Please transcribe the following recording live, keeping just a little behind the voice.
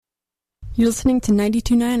You're listening to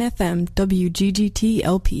 92.9 FM WGGT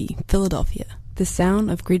LP, Philadelphia, the sound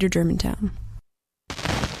of Greater Germantown.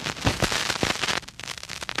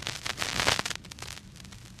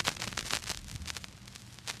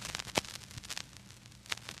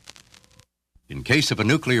 In case of a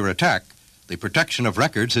nuclear attack, the protection of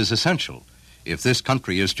records is essential if this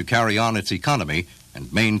country is to carry on its economy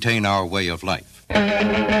and maintain our way of life.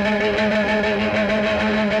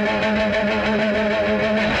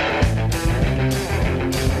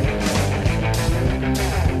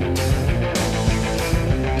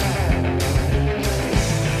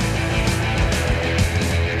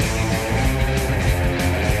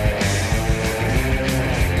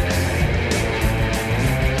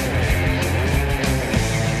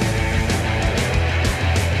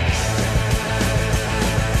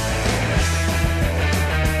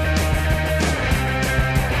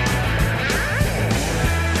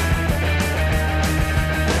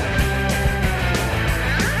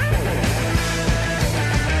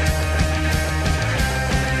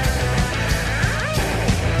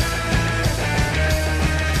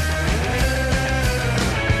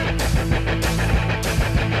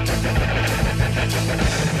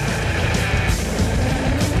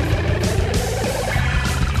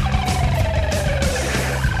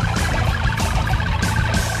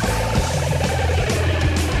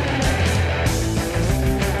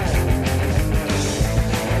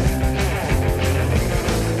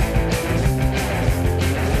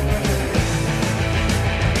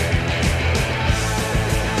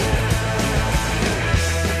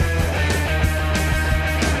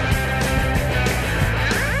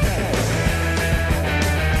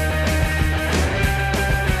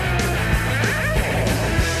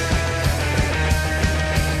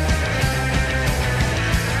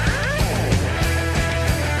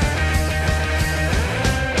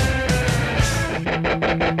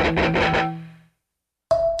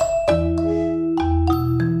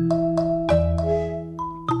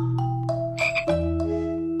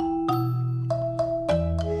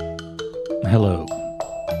 Hello.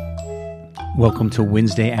 Welcome to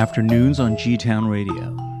Wednesday afternoons on G-Town Radio.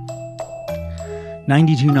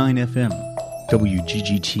 92.9 FM,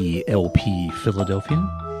 WGGT LP Philadelphia,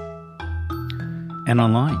 and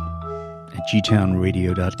online at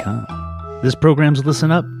gtownradio.com. This program's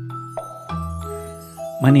Listen Up.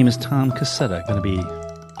 My name is Tom Cassetta. Going to be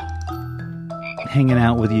hanging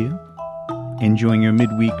out with you, enjoying your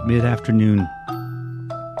midweek, mid-afternoon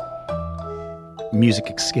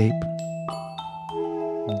music escape.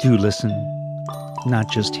 Do listen, not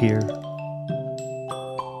just hear.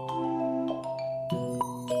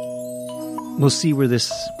 We'll see where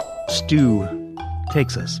this stew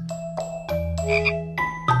takes us.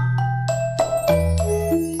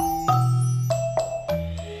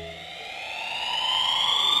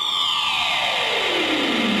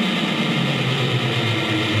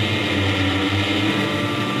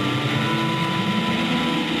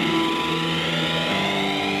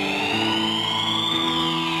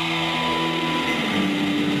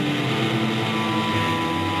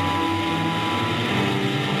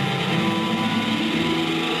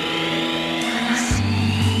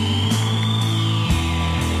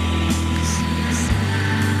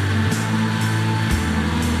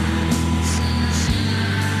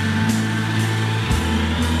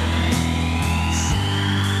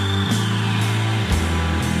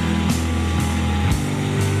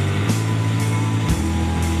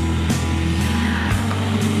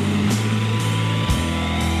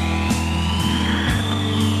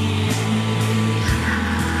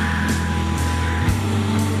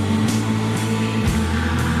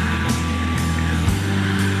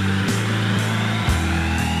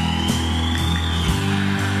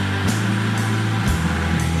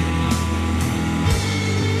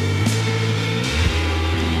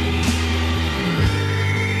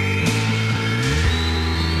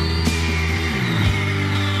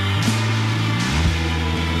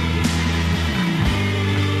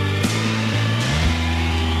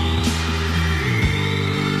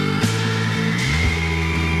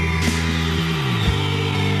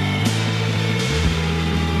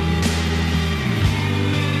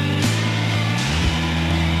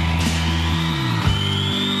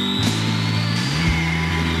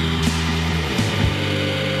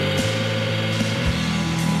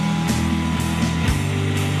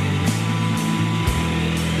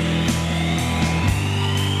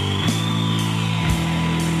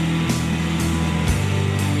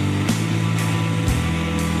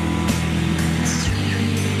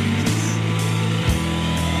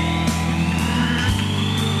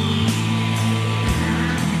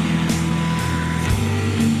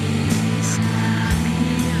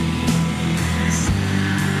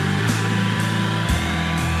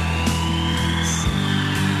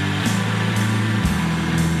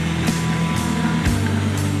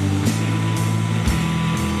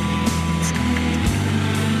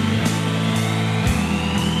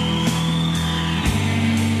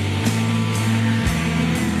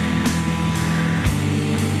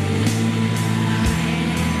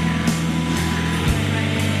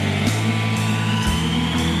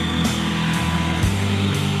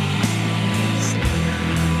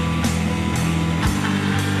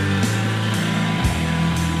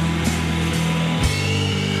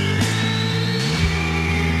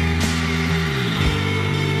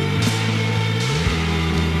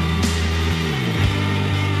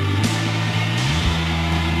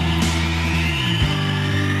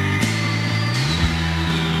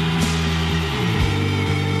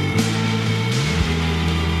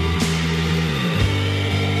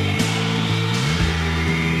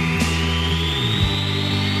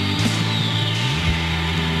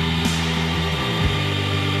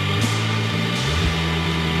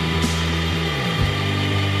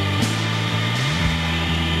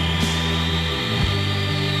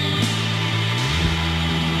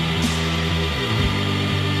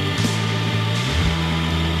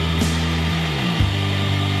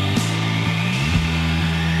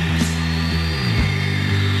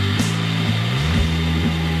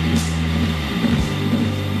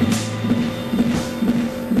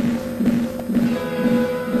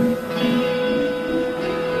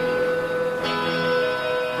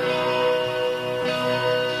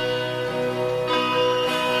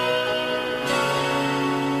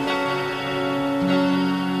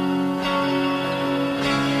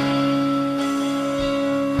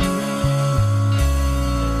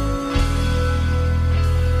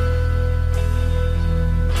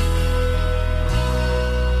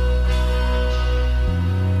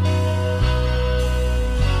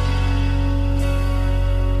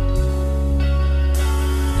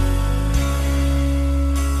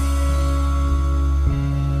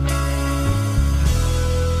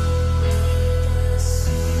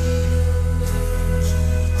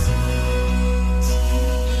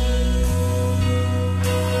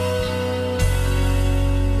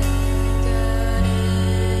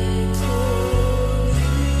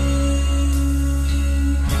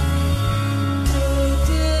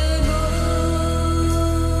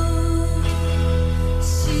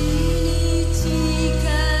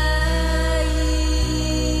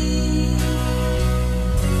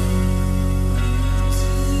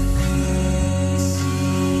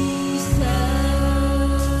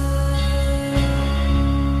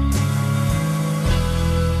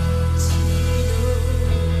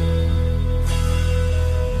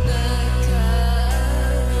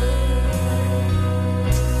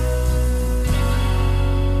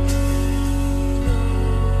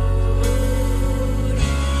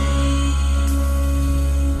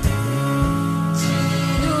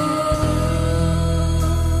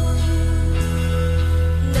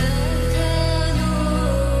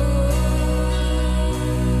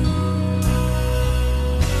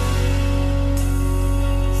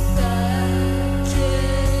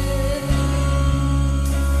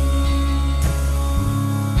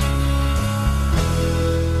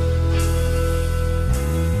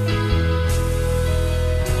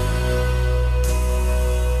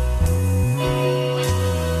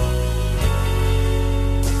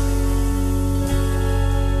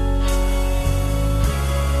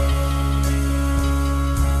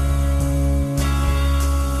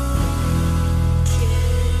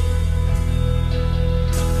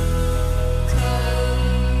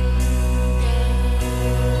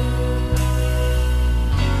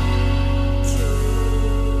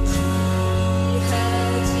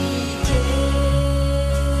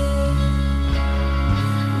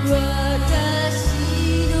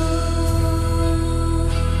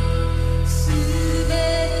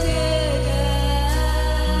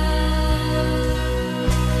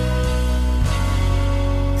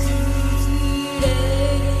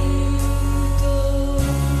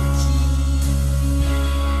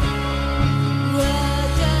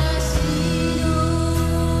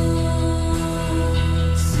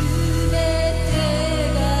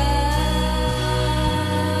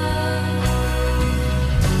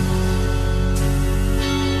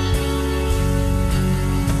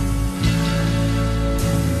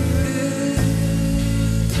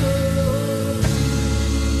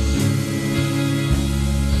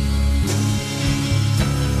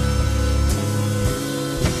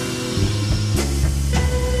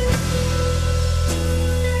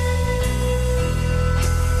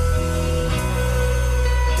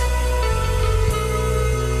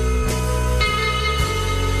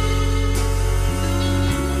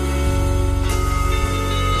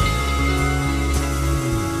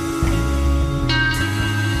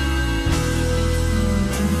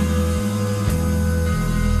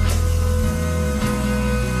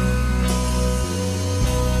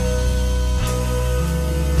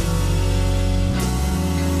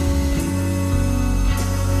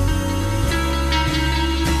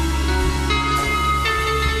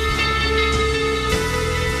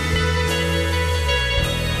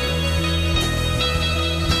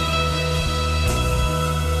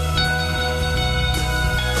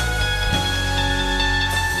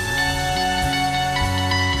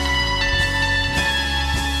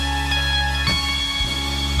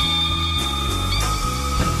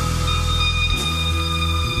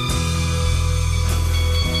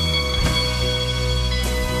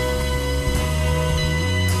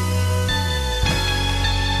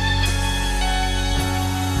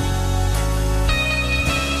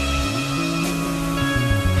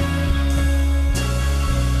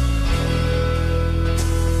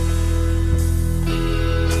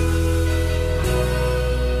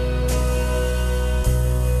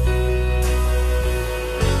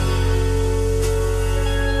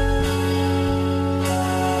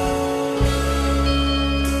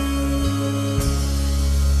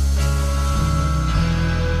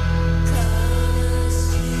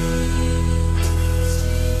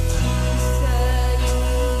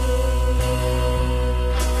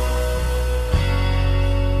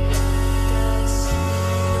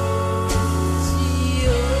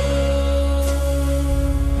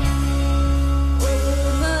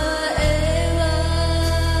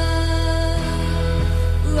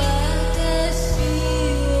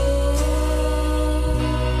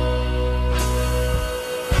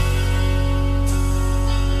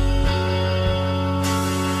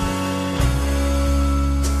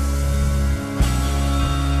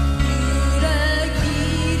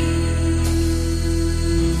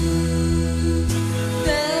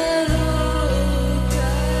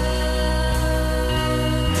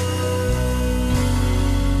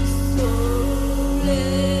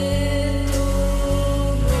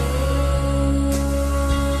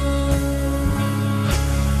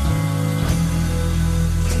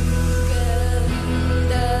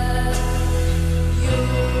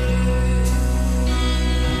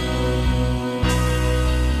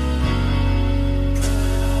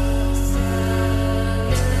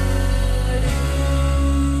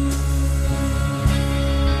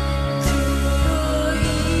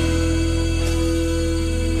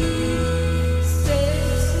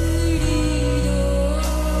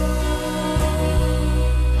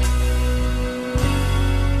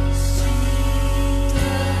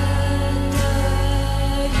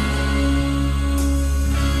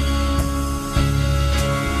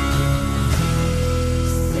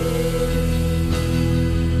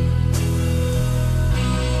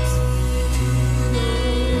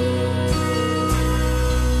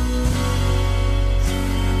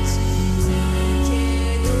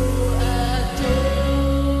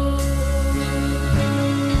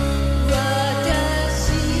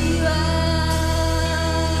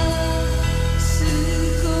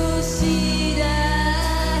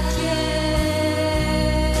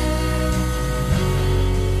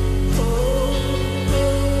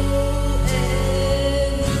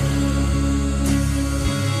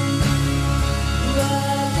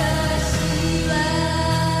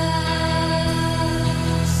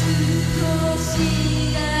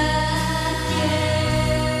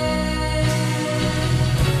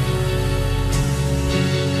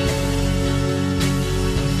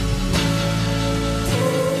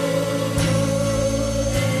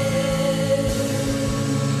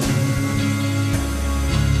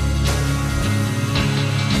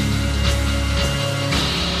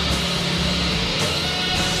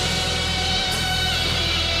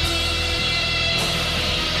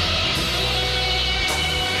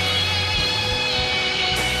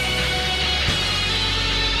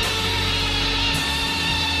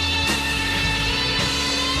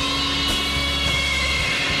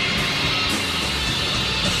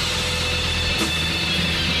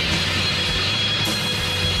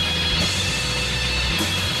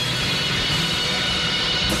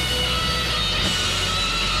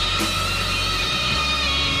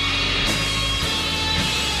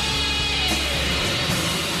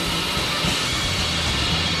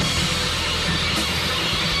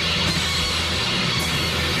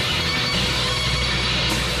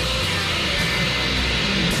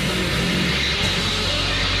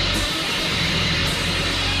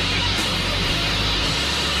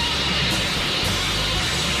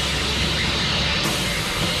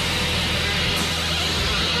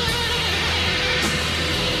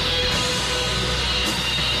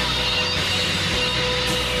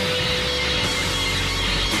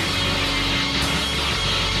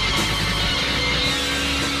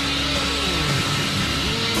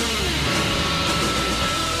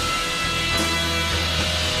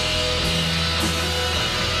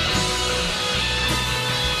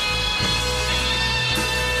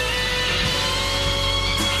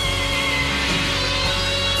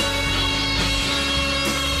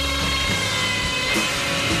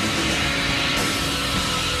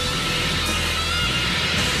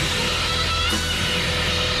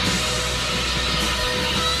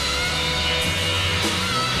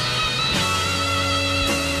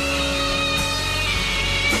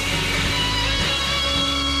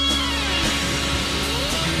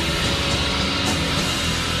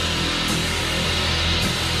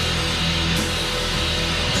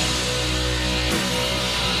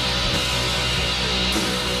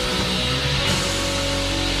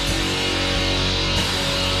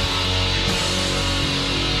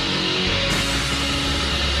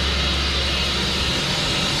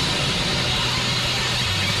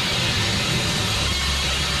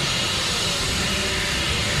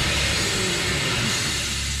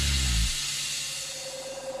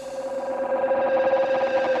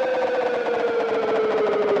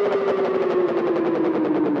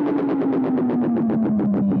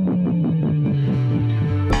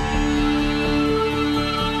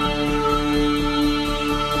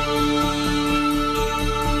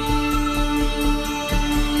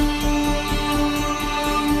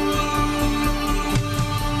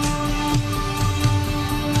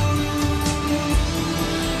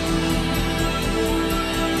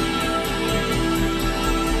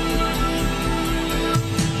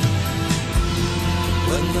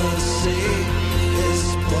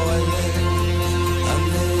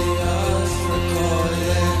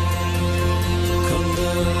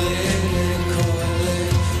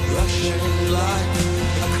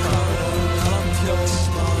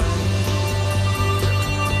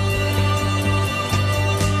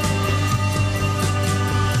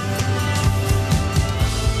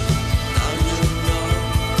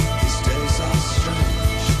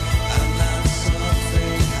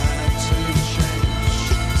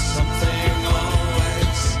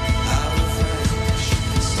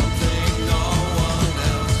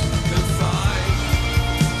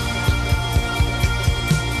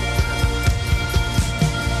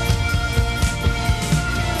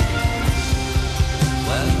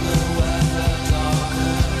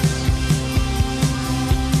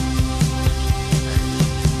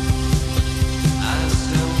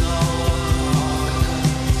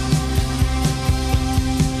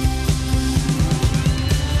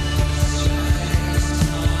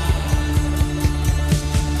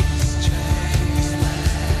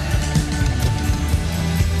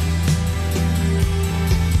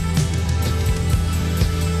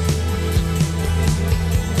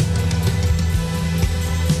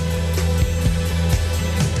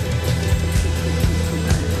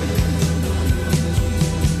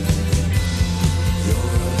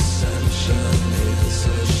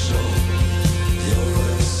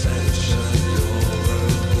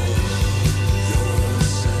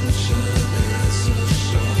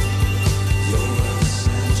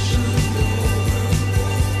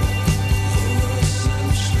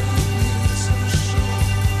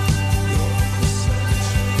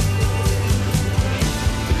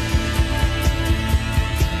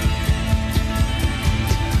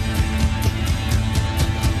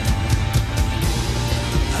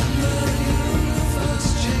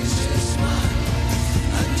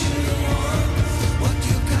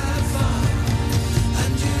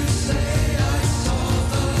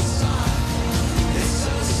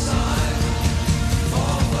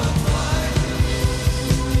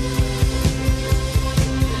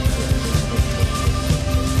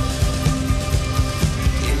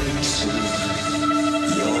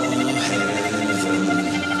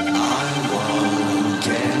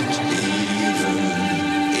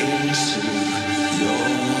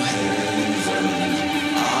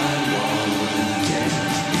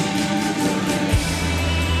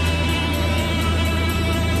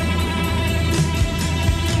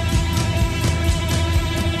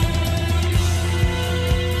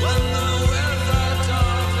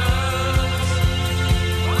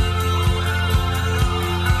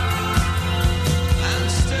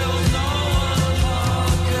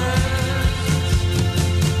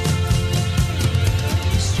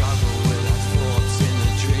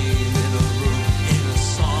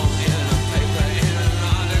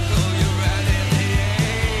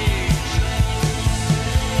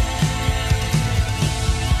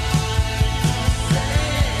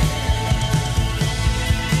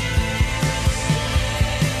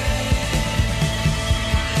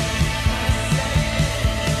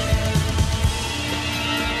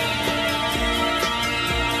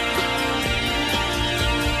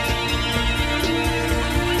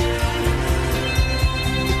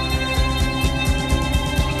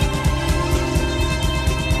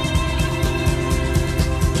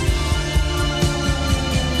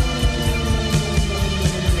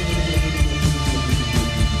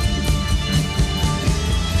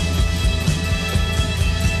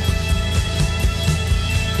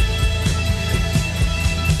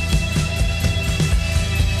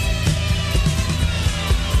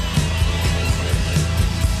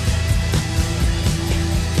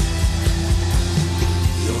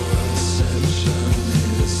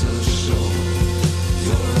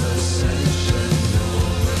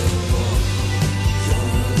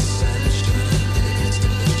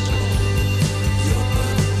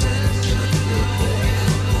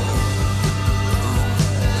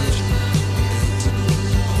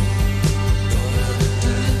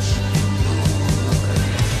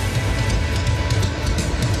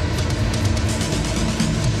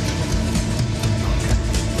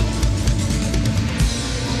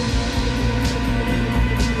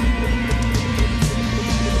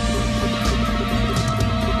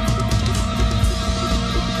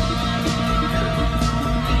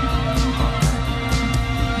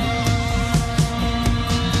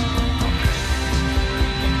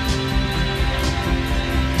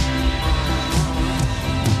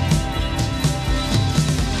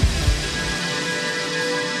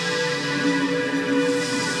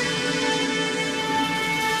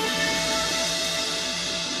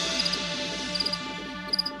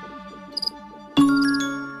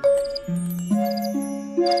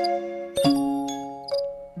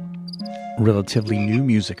 Relatively new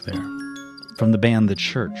music there from the band The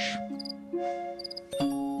Church.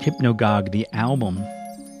 Hypnagogue, the album,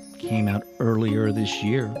 came out earlier this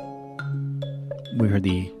year. We heard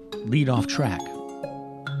the lead-off track,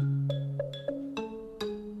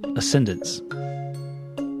 Ascendence.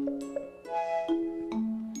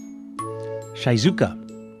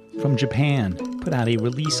 Shizuka from Japan put out a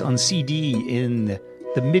release on CD in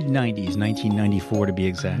the mid-90s, 1994 to be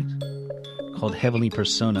exact, called Heavenly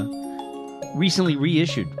Persona, recently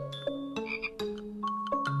reissued.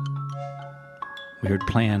 We heard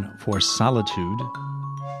Plan for Solitude.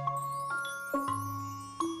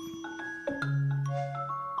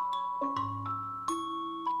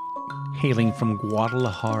 Hailing from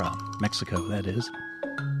Guadalajara, Mexico, that is.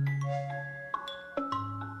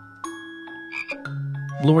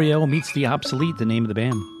 Lorelle meets the Obsolete, the name of the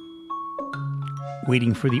band.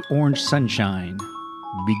 Waiting for the Orange Sunshine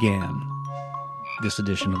began this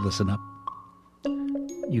edition of Listen Up.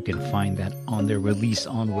 You can find that on their release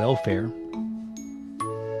on Welfare.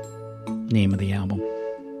 Name of the album.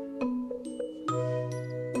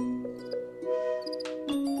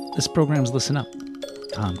 This program's Listen Up.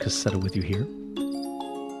 Tom Cassetta with you here.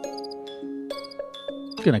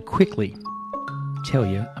 I'm going to quickly tell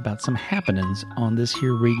you about some happenings on this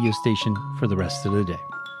here radio station for the rest of the day.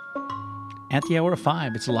 At the hour of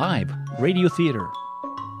 5, it's live radio theater.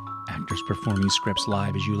 Actors performing scripts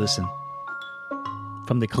live as you listen.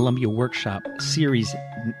 From the Columbia Workshop series,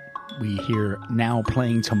 we hear Now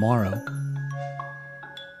Playing Tomorrow.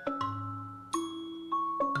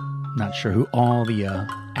 Not sure who all the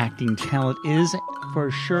acting talent is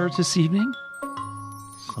for sure this evening.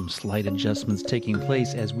 Some slight adjustments taking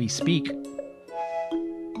place as we speak,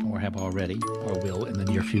 or have already, or will in the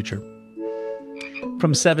near future.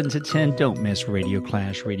 From 7 to 10, don't miss Radio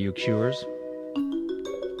Clash, Radio Cures.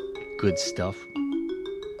 Good stuff.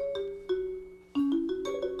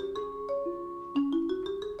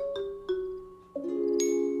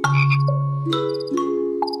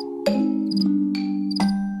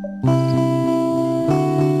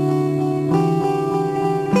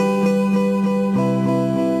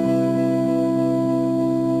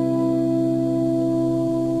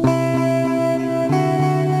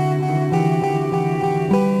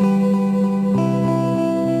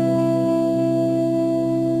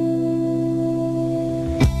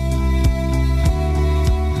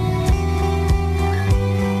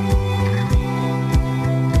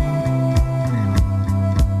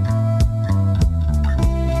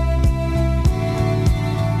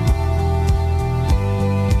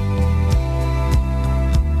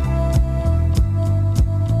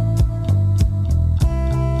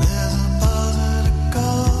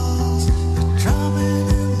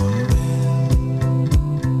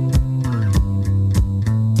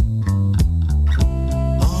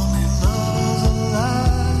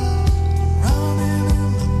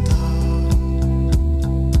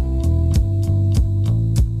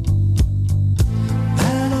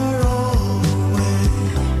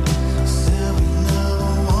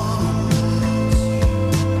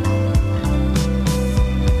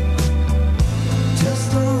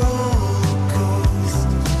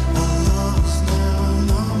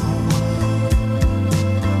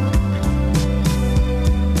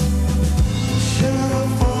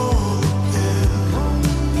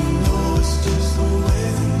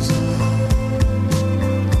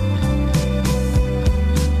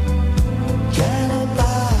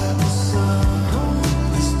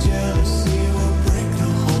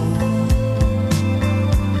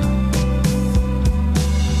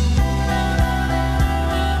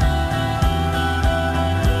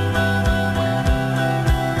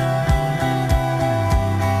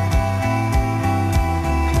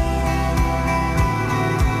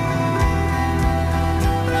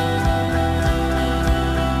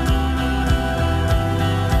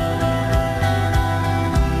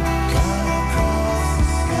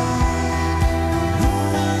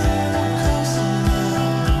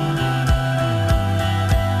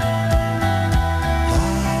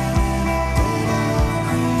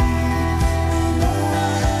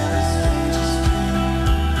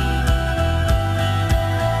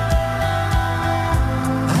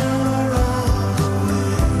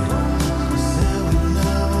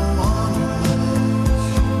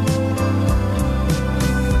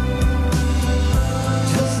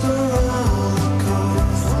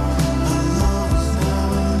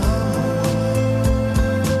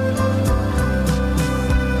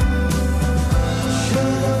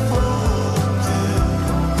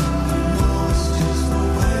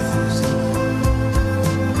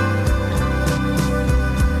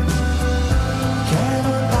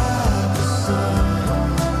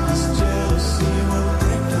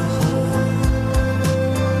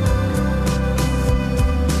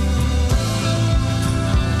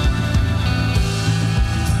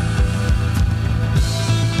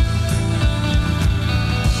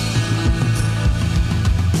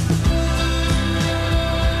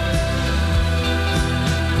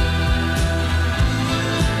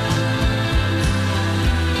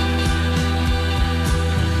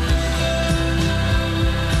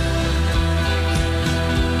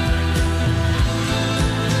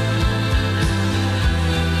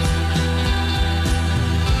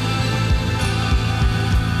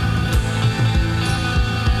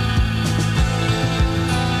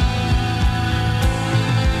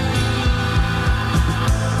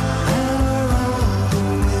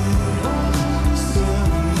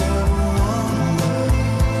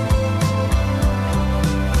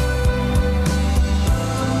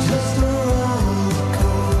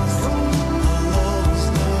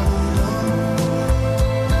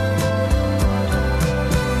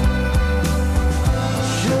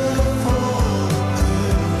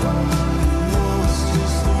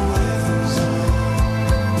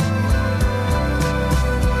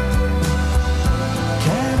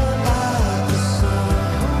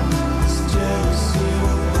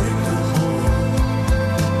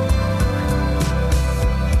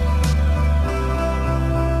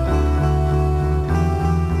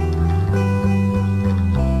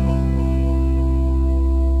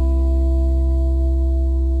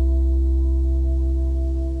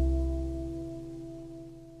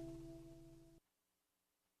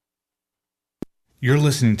 You're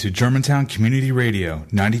listening to Germantown Community Radio,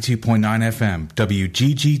 92.9 FM,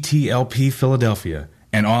 WGGT-LP Philadelphia,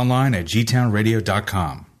 and online at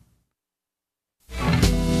gtownradio.com.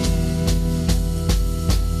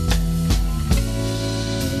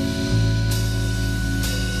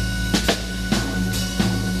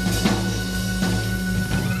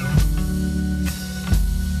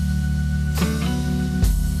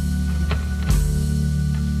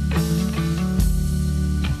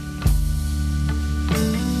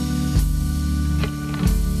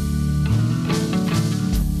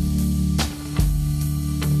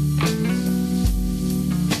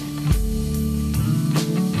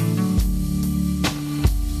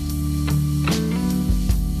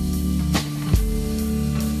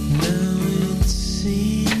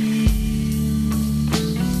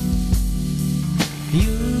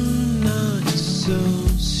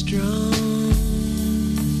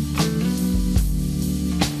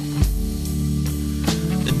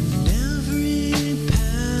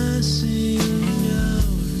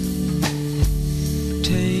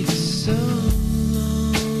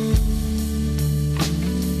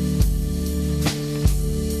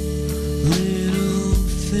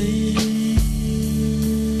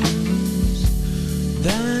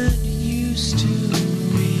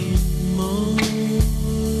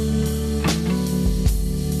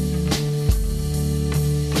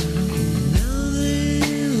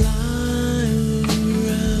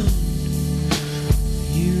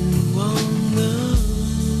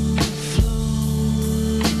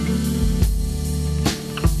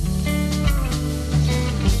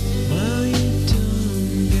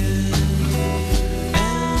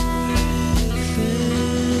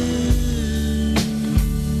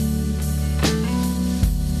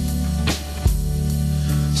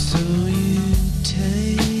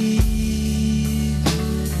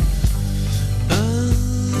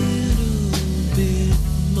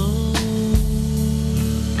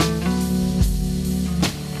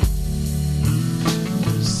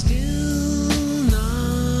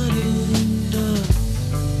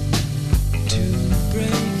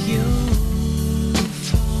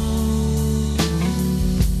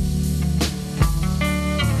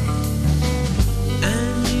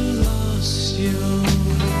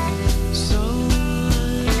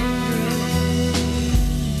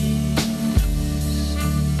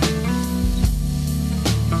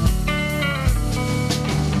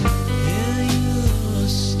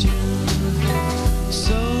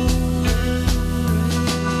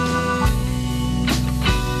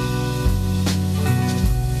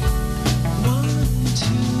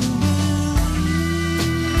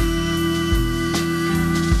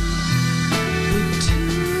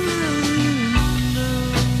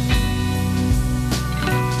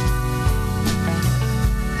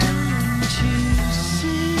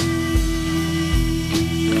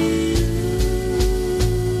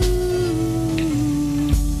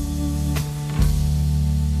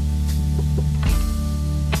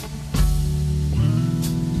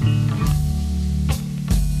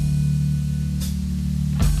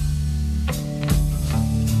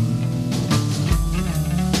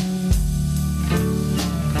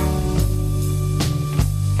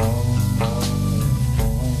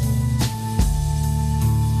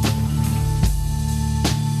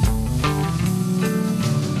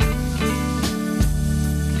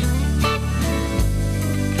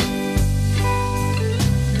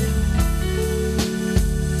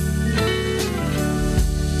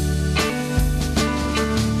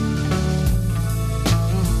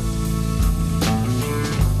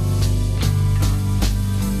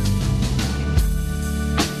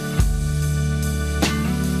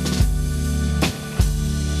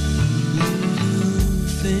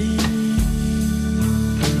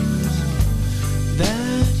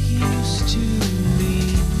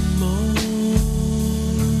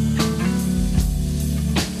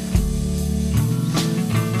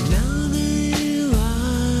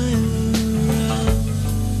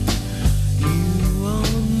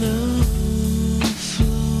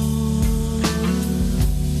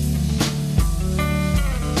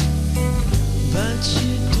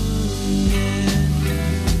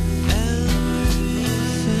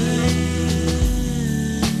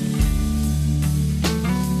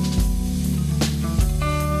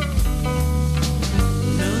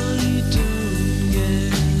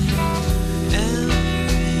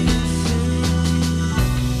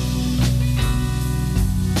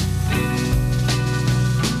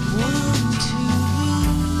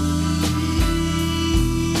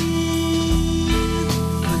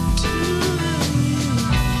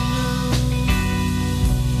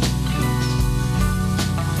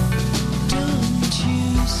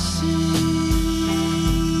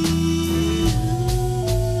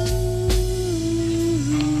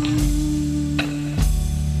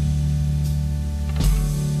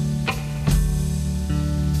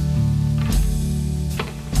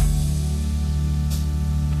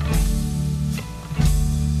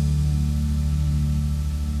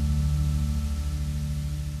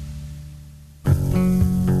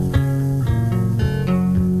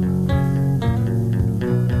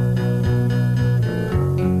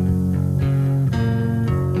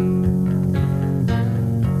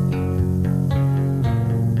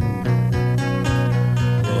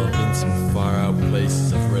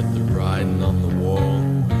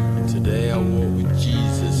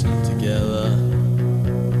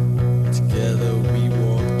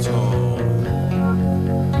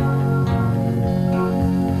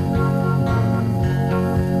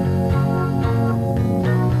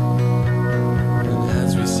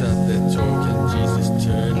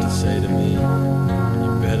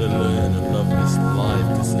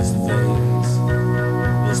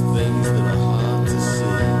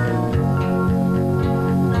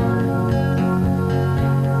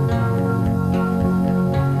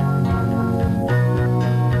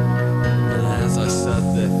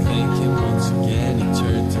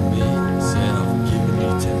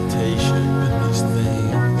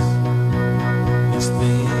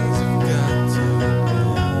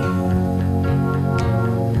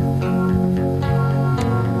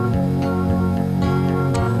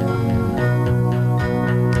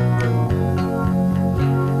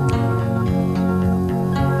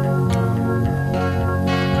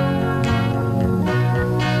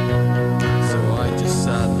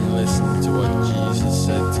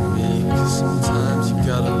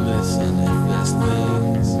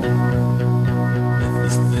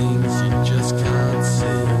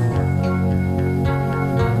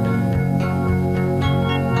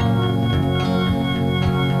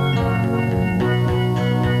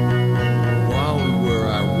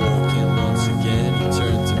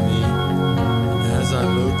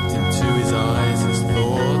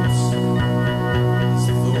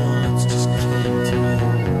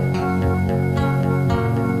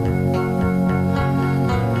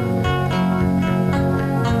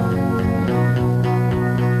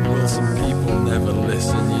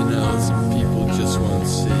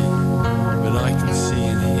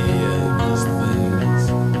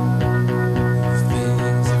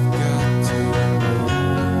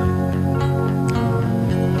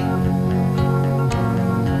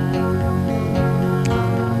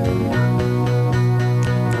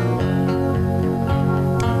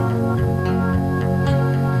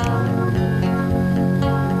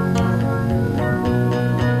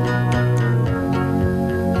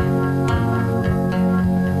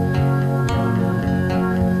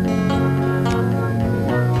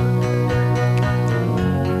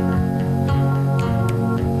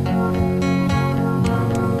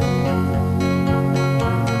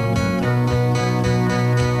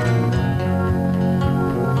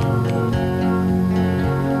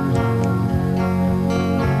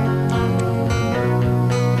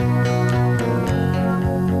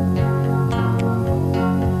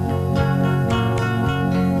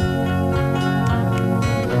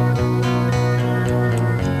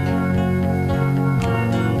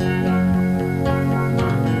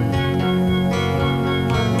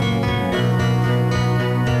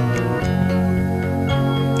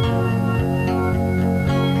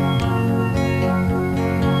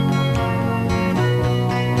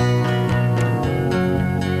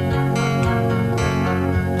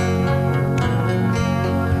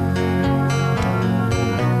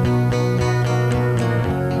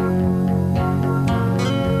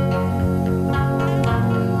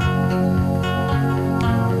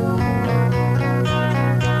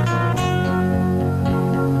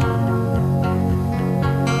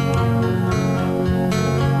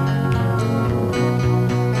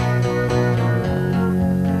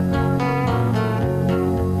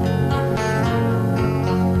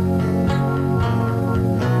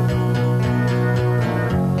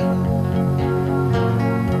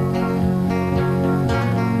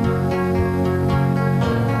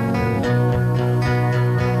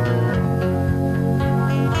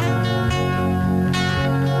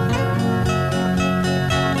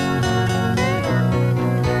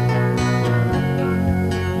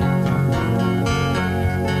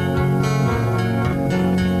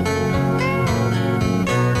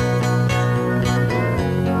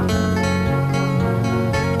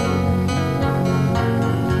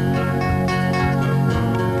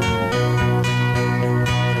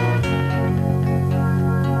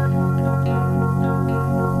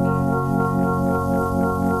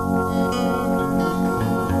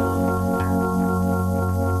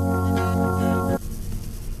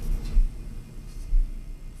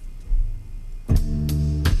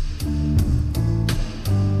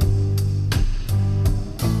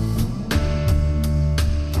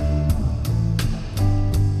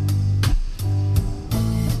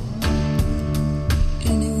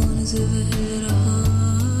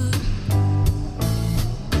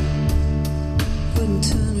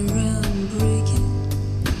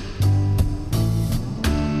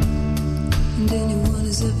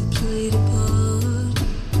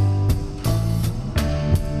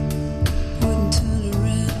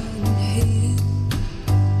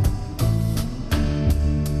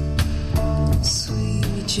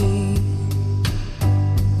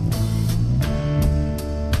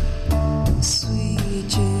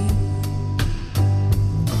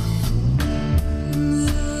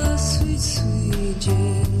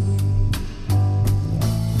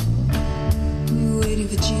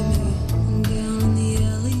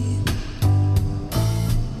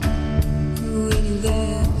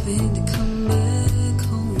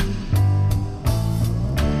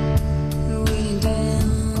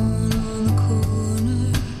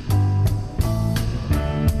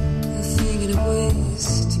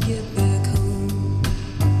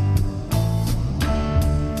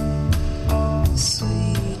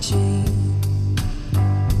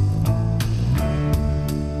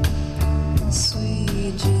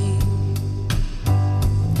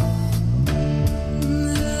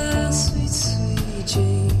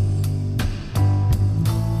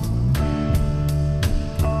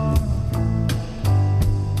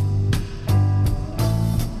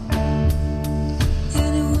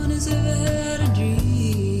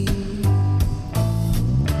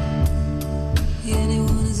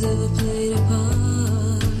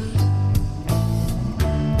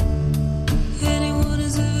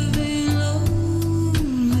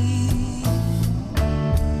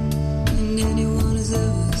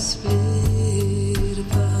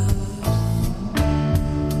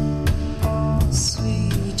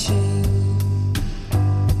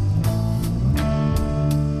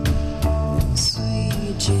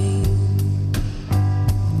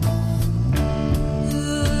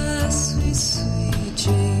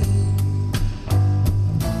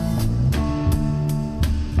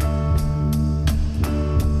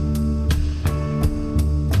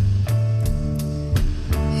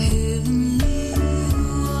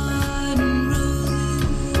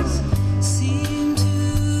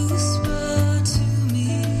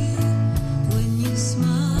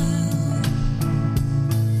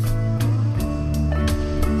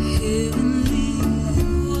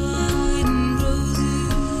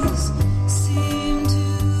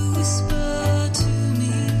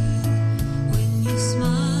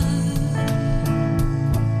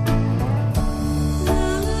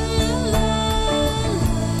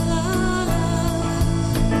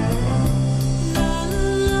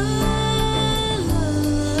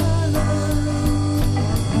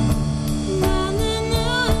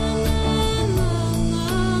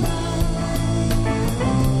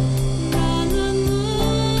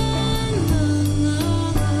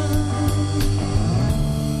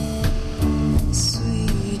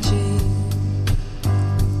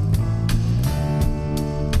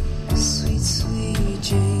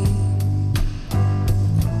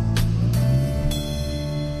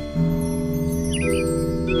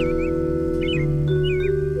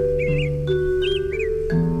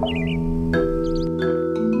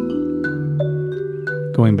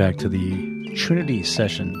 Going back to the Trinity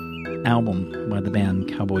Session album by the band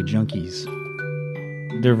Cowboy Junkies.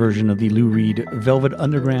 Their version of the Lou Reed Velvet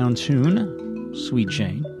Underground tune, Sweet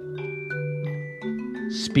Jane.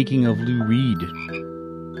 Speaking of Lou Reed,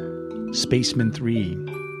 Spacemen 3,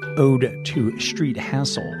 Ode to Street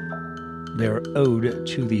Hassle. Their ode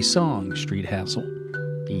to the song Street Hassle,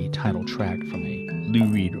 the title track from a Lou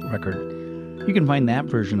Reed record. You can find that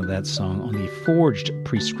version of that song on the Forged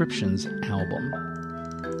Prescriptions album.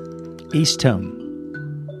 Acetone,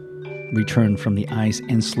 Return from the Ice,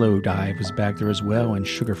 and Slowdive was back there as well, and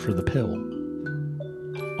Sugar for the Pill.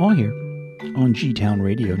 All here on G-Town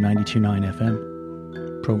Radio 92.9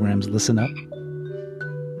 FM. Programs Listen Up.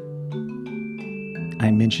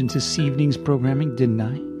 I mentioned this evening's programming, didn't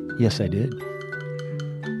I? Yes, I did.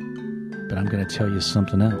 But I'm going to tell you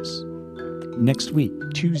something else. Next week,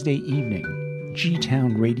 Tuesday evening,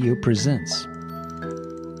 G-Town Radio presents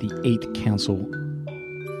the 8th Council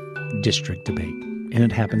District Debate, and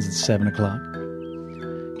it happens at 7 o'clock.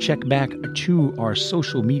 Check back to our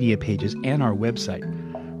social media pages and our website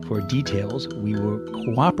for details. We were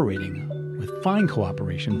cooperating with fine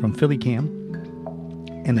cooperation from PhillyCam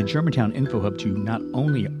and the Germantown Info Hub to not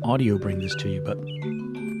only audio bring this to you, but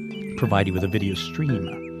provide you with a video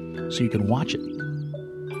stream so you can watch it.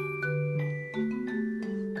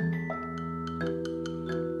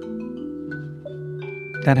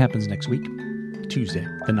 That happens next week, Tuesday,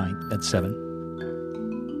 the 9th at 7.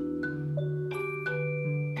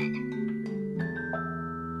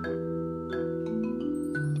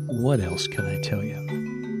 What else can I tell you?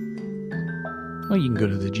 Well, you can go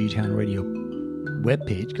to the G-Town Radio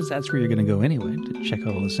webpage, because that's where you're going to go anyway, to check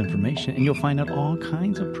out all this information, and you'll find out all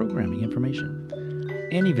kinds of programming information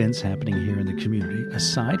and events happening here in the community,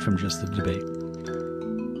 aside from just the debate.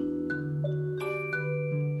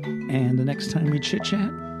 And the next time we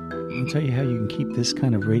chit-chat, I'll tell you how you can keep this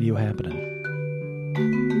kind of radio happening.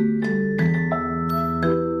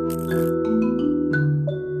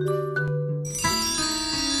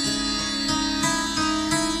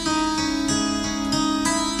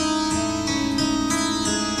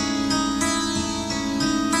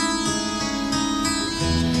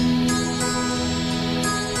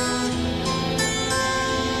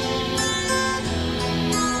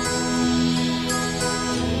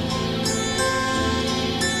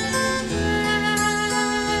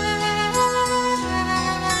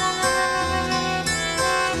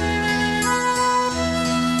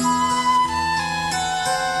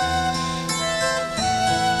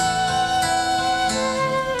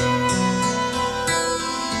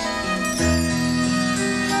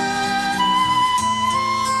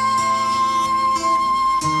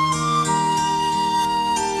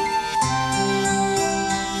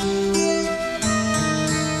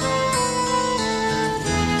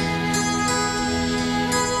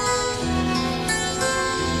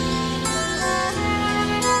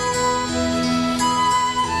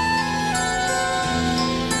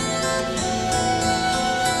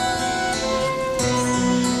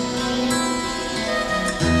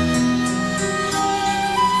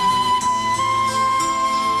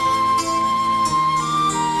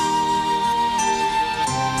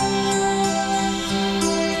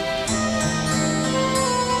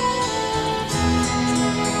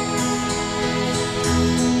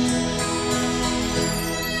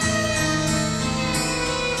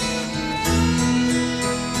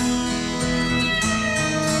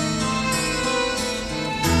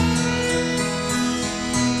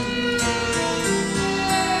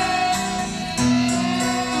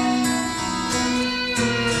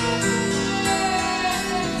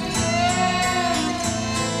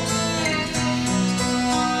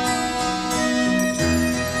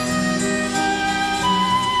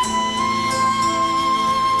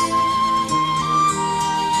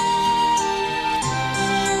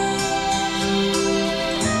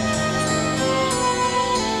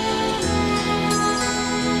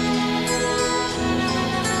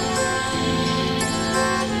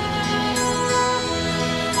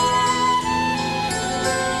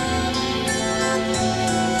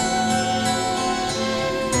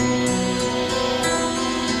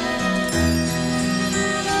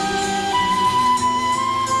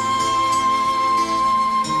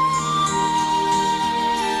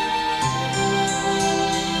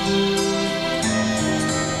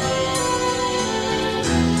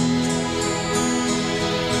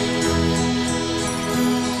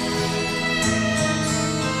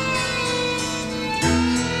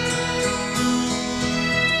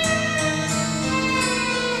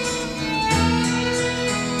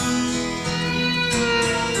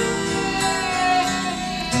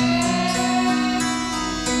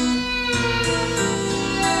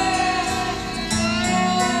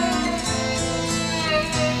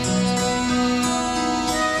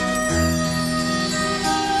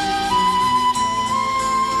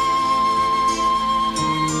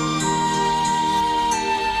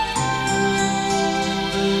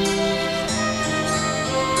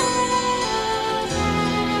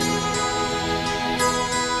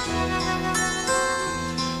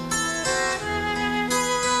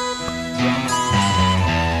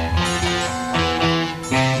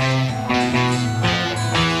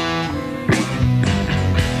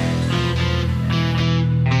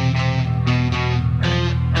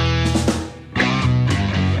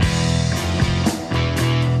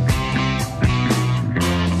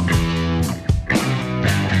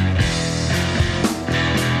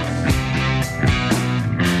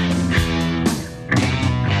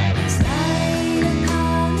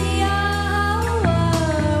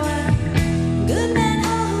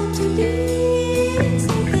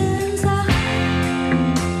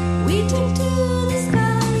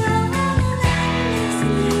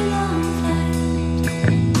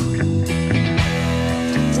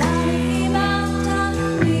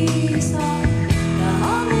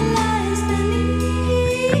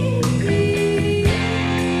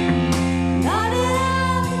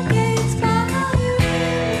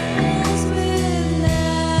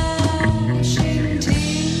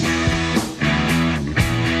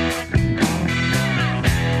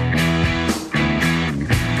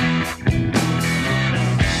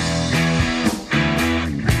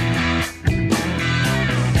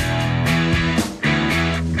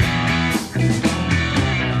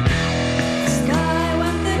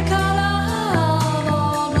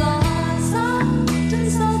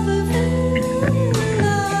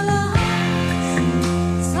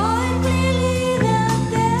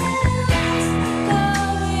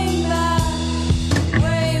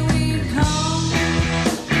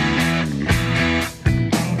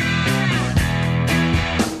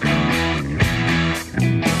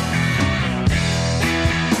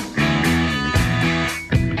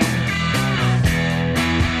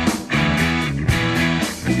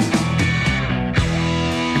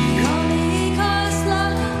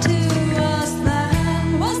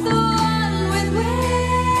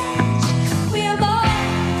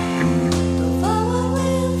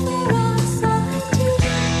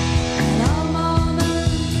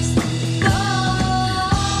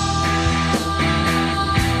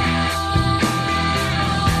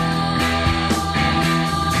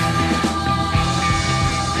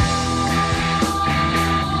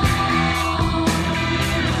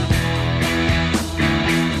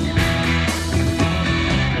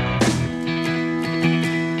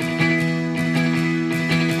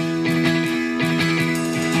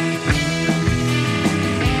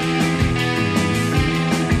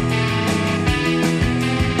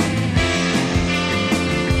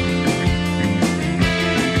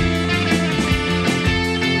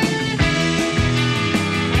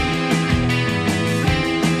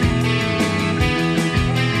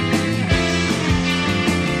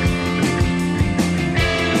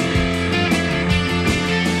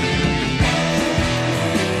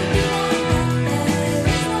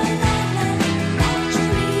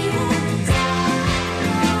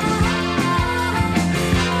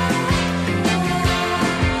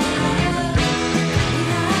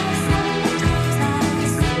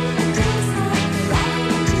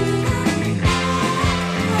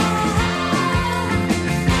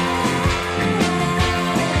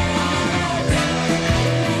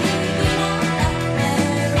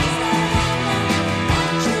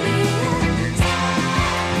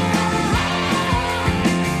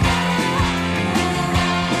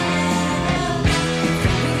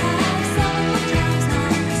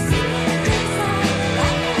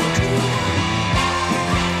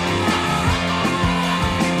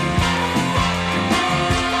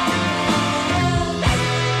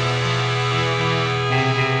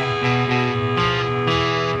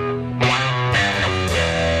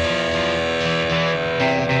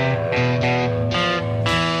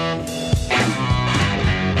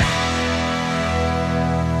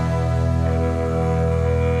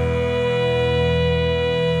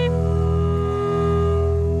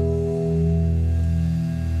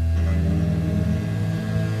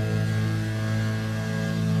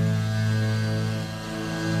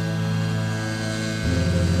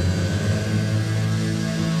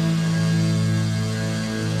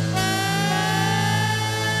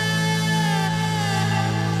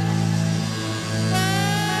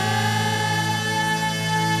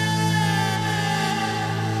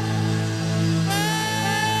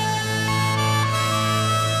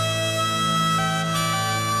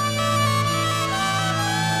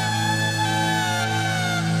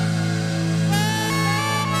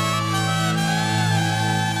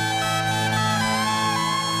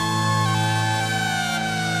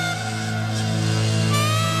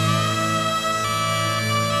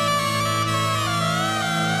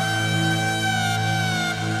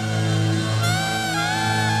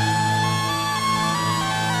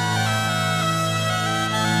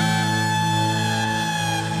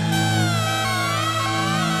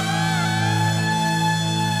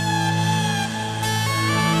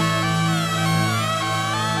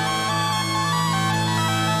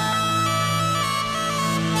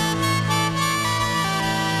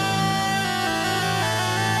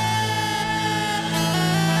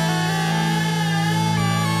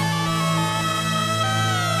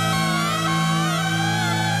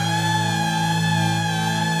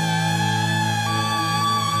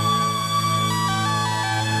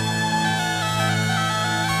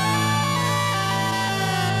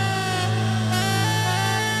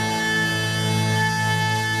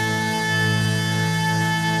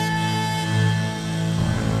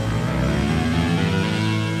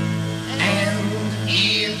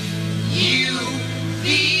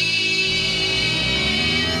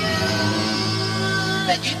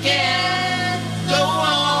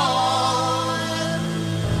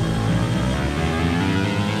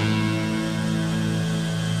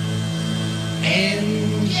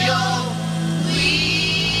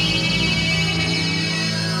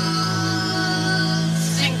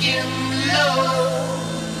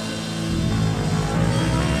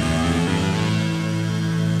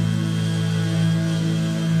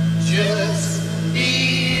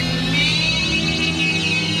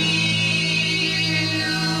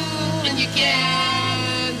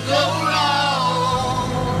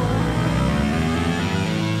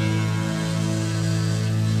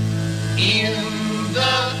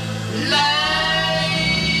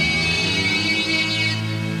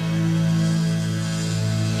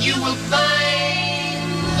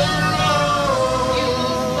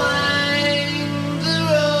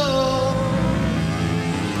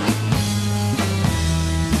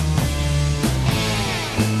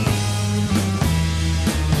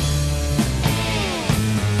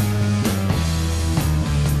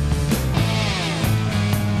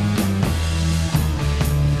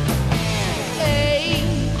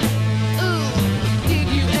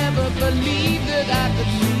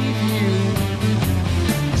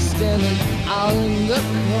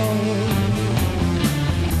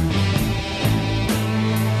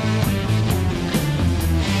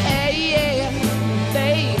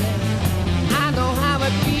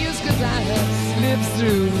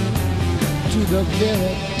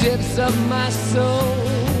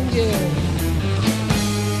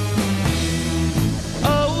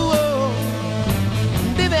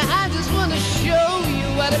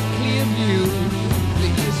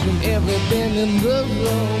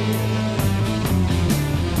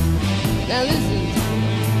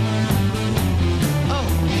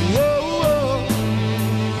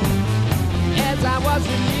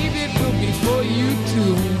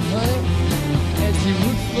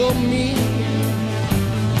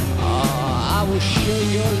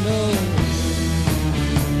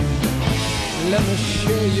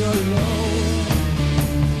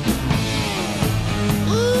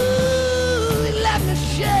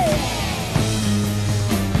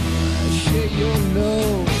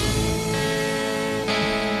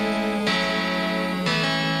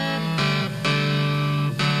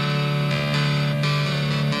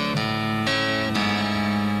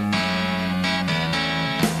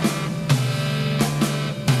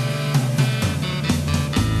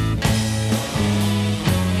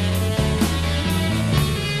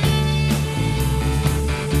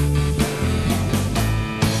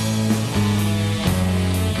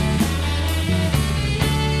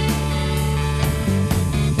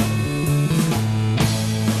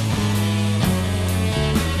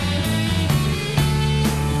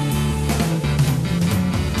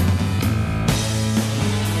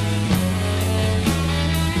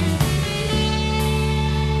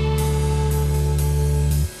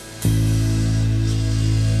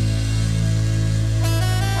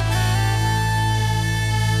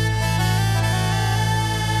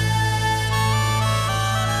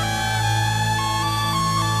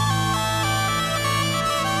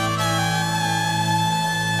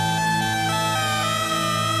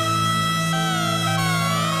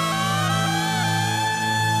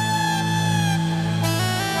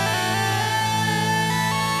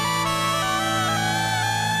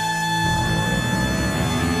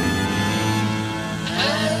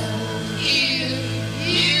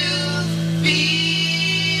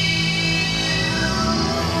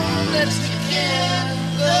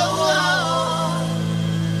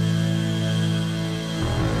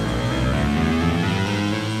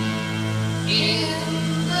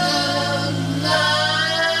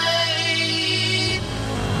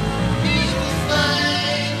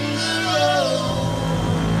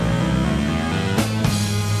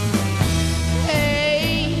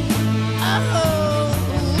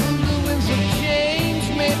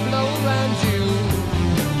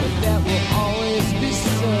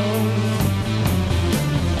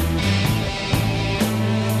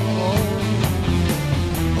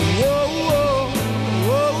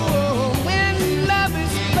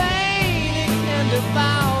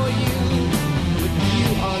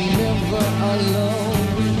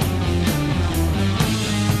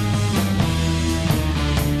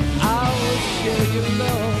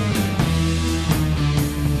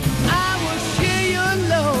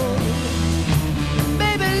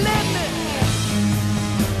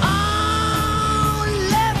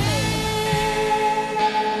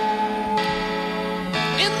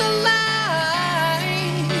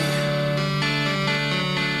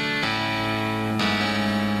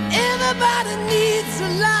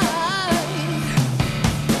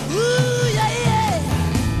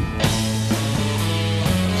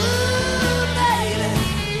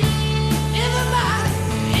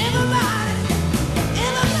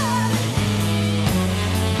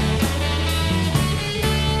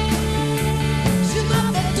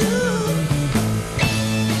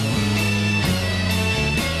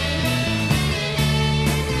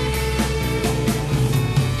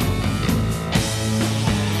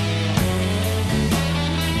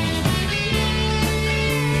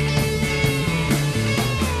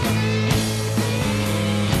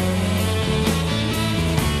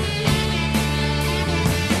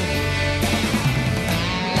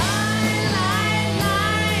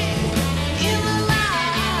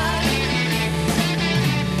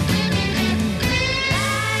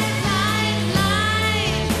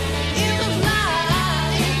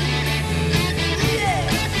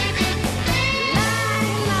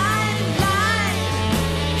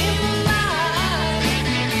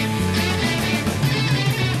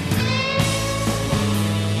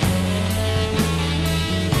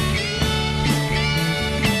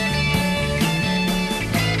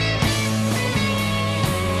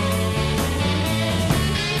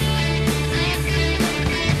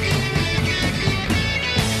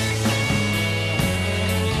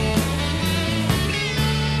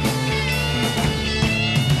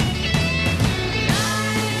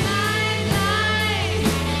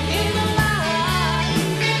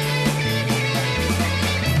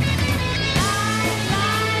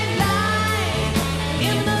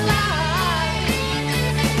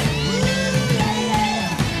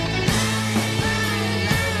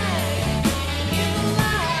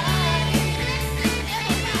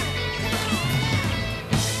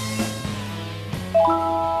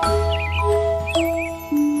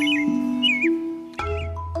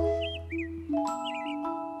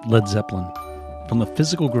 Led Zeppelin from the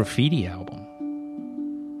Physical Graffiti album.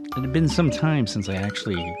 It had been some time since I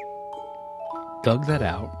actually dug that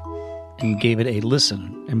out and gave it a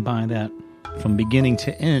listen, and by that, from beginning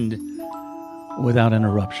to end, without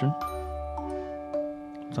interruption.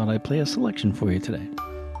 Thought I'd play a selection for you today.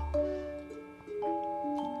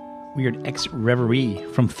 We heard Reverie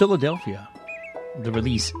from Philadelphia. The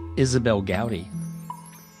release Isabel Gowdy.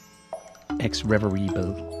 Reverie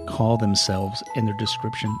call themselves in their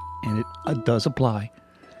description, and it does apply,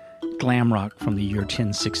 glam rock from the year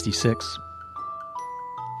 1066.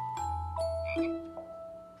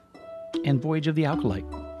 And Voyage of the Alkalite.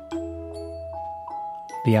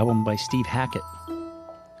 The album by Steve Hackett.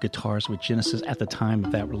 Guitars with Genesis at the time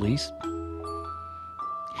of that release.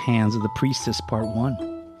 Hands of the Priestess Part 1.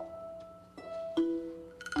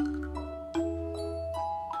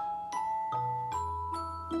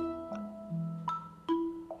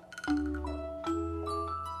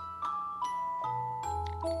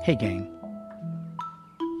 Hey gang,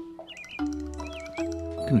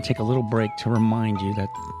 I'm going to take a little break to remind you that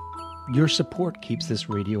your support keeps this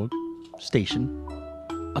radio station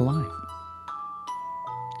alive.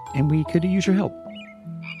 And we could use your help.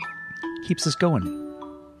 Keeps us going.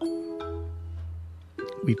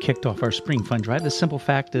 We've kicked off our spring fund drive. The simple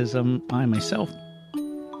fact is I myself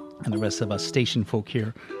and the rest of us station folk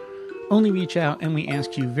here only reach out and we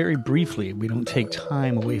ask you very briefly. We don't take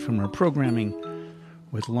time away from our programming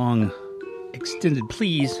with long, extended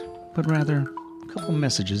pleas, but rather a couple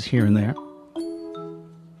messages here and there.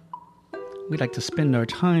 We'd like to spend our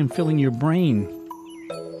time filling your brain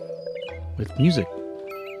with music,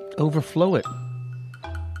 overflow it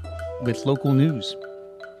with local news,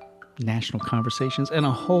 national conversations, and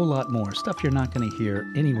a whole lot more. Stuff you're not going to hear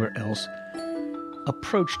anywhere else,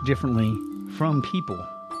 approached differently from people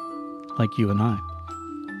like you and I.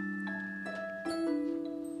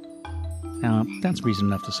 Now, that's reason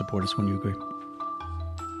enough to support us when you agree.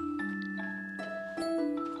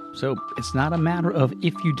 So, it's not a matter of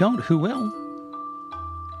if you don't, who will?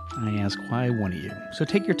 I ask why one of you. So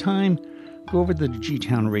take your time, go over to the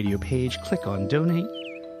G-Town Radio page, click on Donate.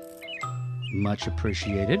 Much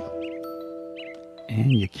appreciated.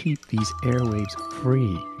 And you keep these airwaves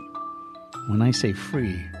free. When I say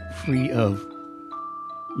free, free of,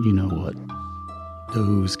 you know what,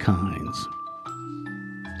 those kinds.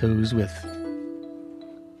 Those with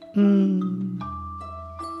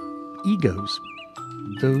egos,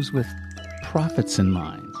 those with profits in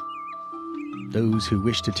mind, those who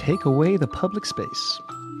wish to take away the public space.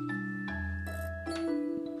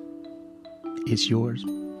 It's yours.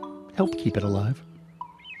 Help keep it alive.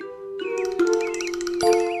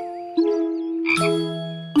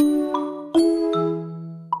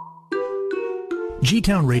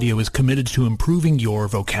 G-Town Radio is committed to improving your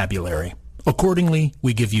vocabulary. Accordingly,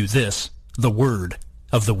 we give you this, the word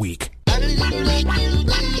of the week.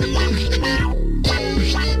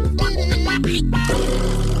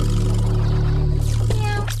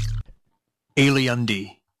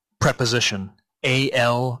 Aliunde. Preposition.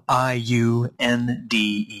 A-L-I-U-N-D-E.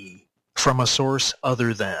 From a source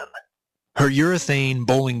other than. Her urethane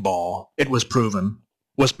bowling ball, it was proven,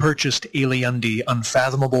 was purchased aliunde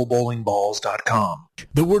unfathomablepowlingballs.com.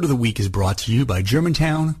 The Word of the Week is brought to you by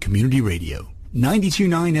Germantown Community Radio,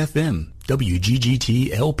 92.9 FM,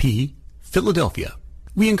 WGGT LP, Philadelphia.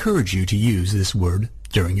 We encourage you to use this word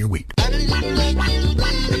during your week.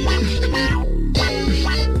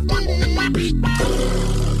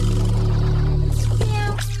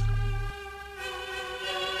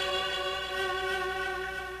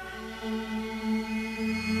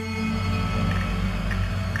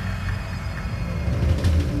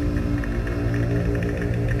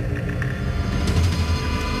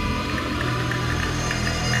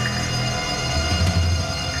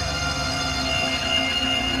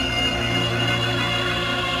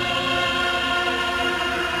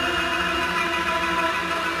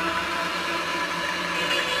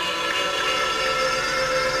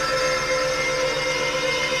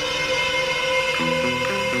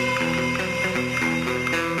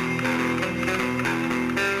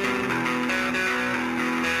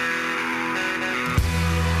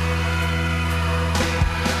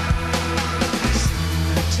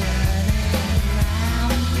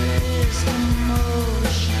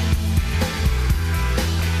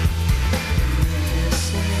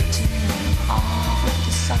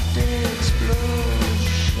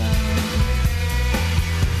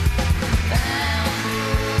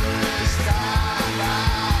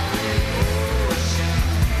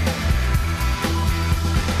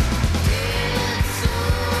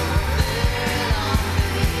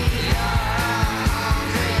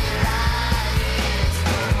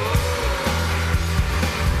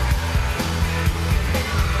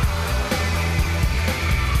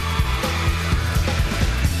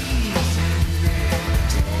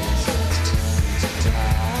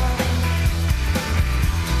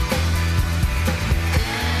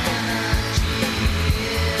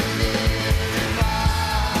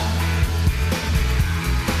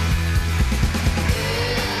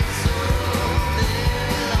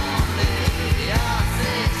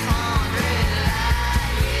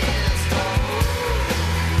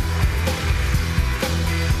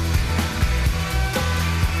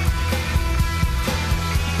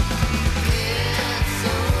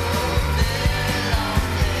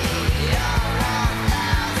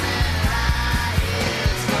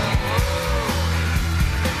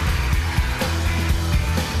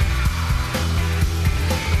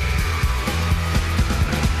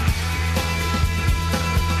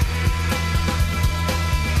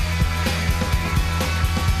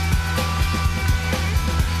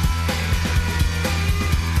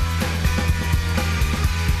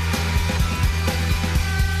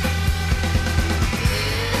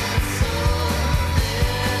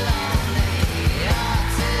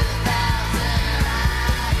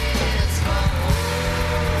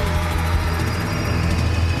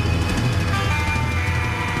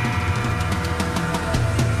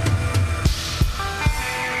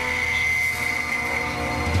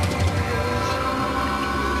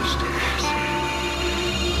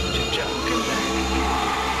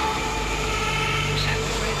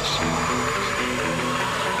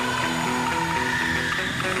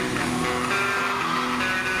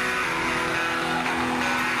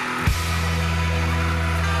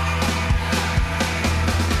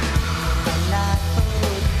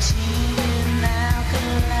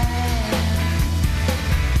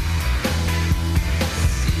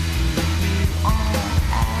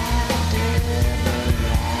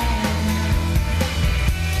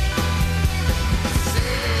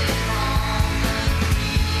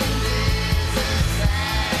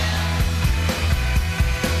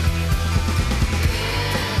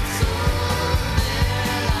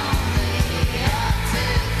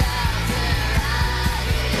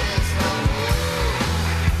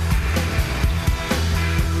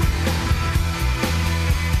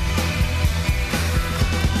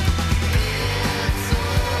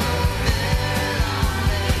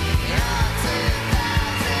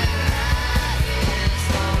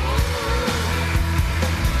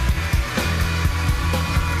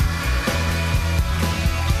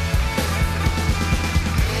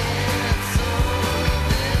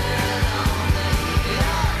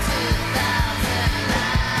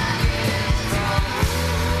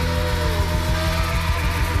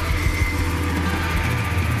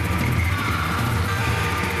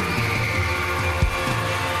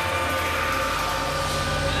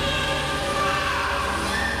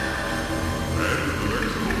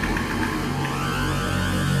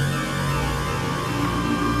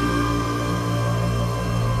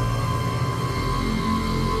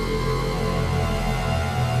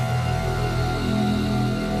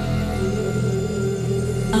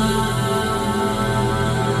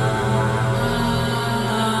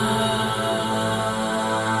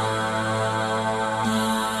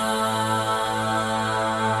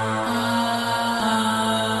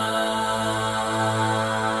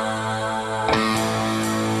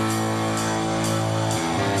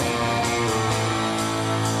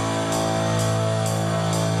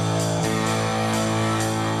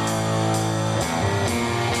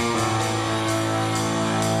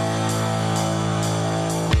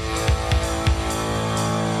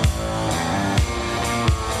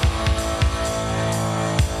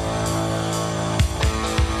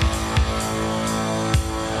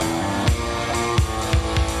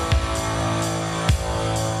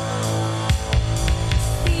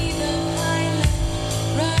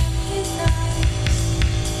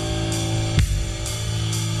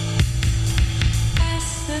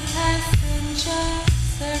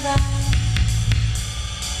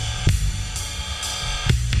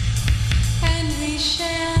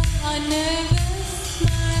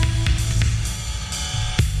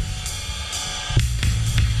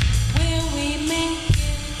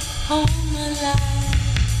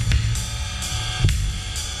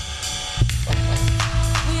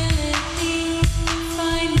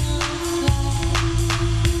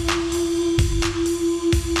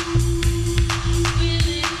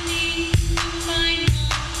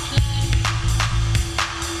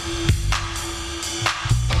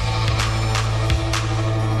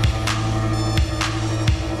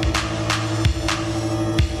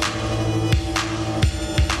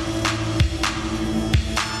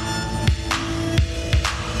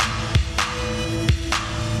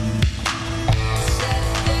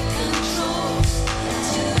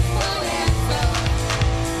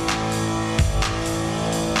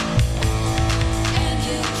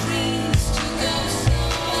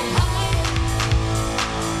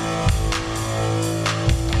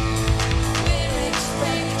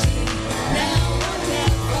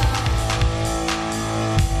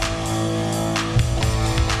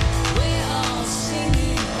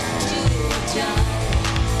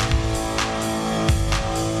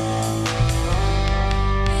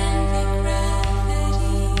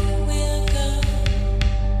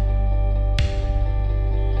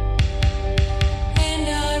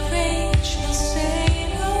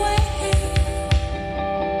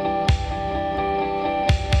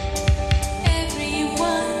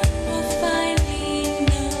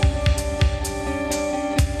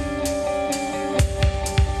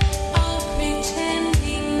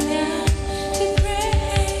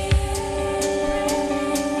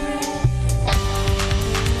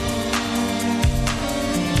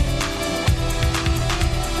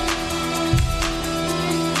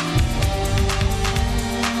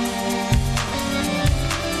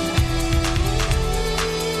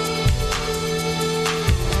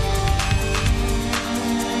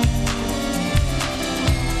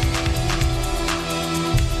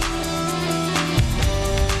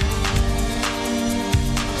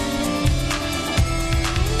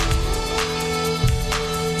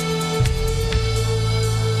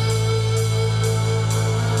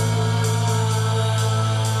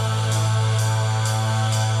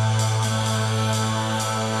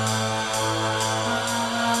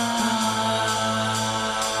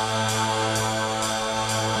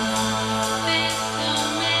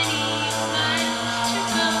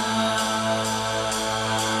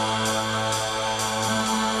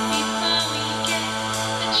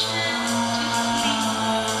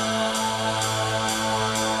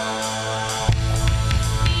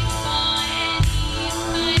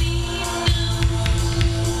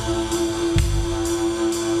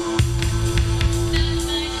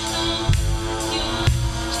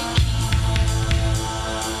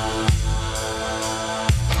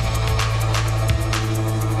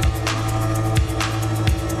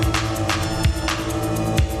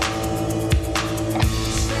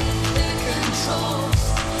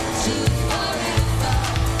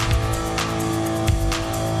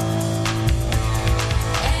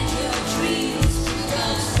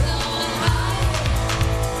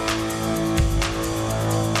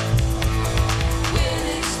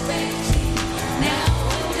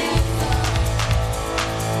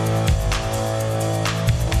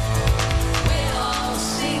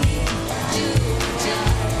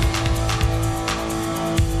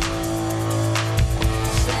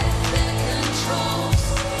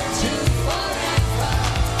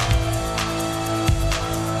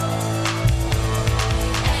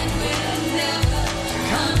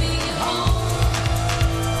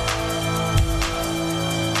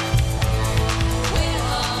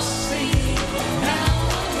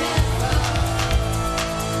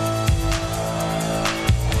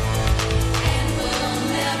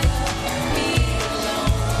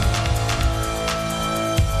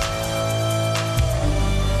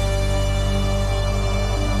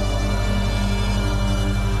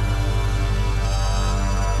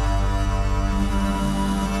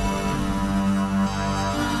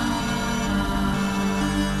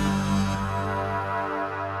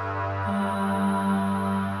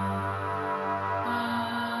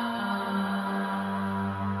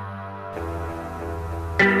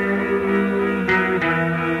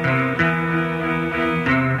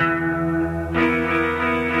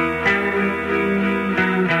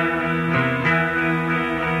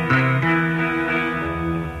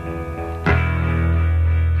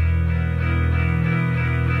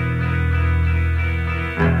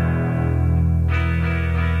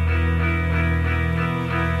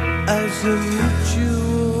 a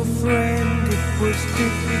mutual friend, it was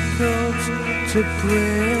difficult to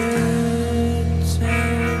pretend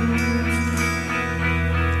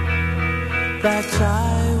that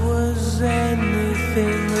I was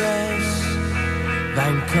anything less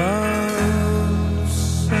than concerned.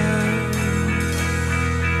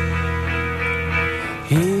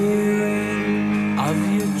 Hearing of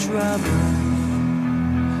your trouble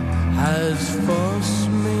has forced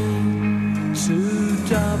me to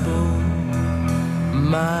double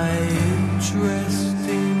my interest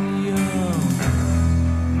in your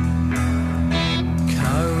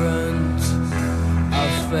current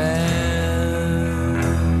affairs.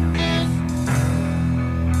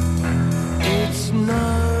 It's no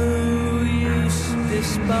use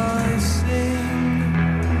despising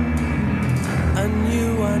a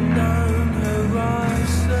new unknown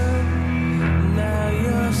horizon. Now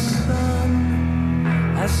your sun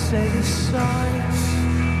has set his sights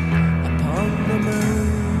upon the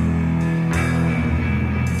moon.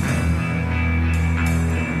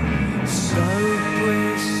 So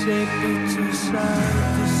precipitous a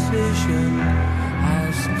decision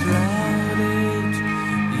has clouded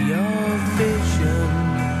your vision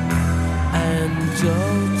and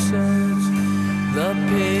altered the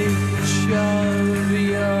picture of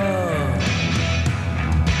your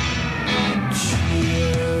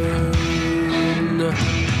tune.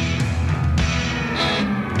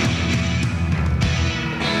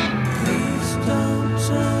 Please don't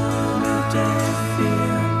turn a deaf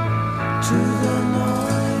ear to the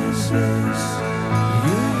noises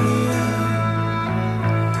you hear,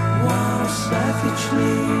 while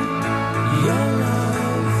savagely your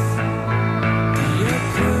love, your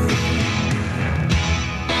proof.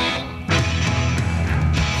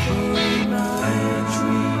 For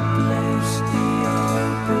imagery placed the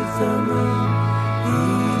orb with the moon,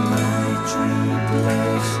 imagery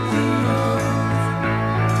placed the orb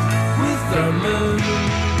with the moon.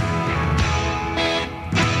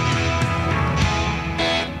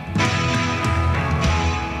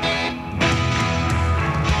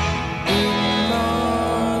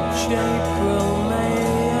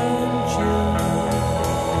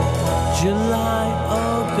 July,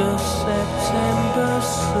 August, September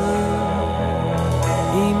soon.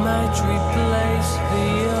 Imagery place the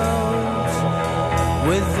old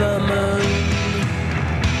with the moon.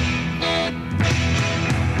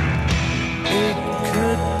 It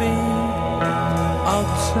could be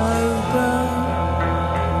October,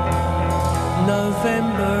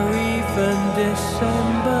 November, even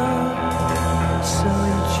December. So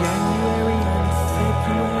in January and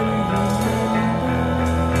February, remember.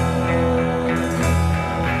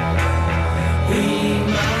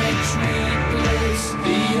 Imagery place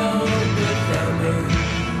the old with the moon.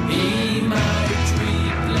 Imagery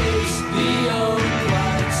place the old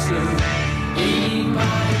quite soon.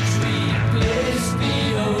 Imagery place the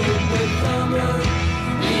old with the moon.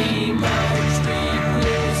 Imagery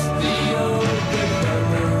place the old with the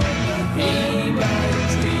moon. Imagery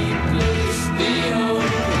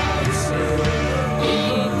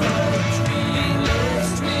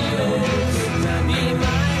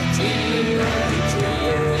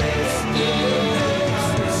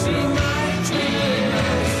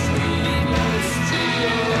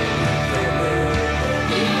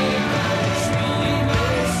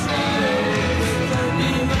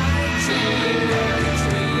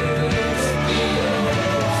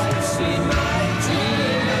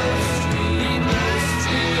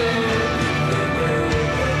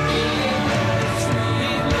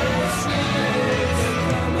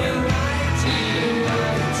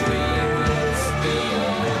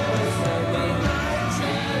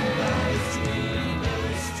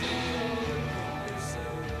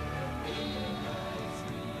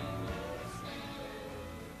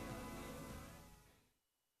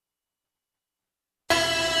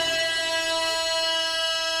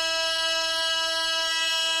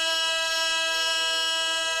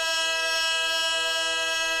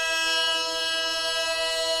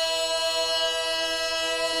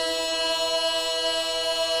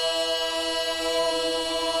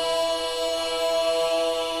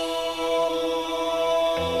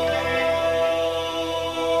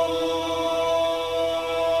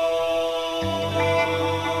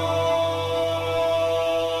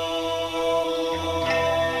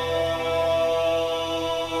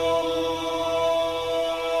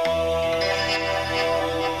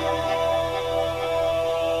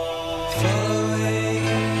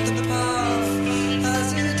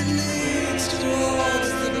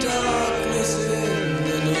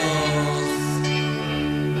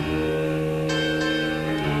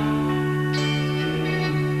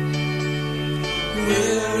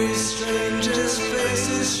very strangers'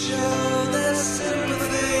 faces show their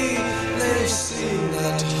sympathy. They've seen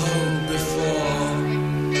that hope before.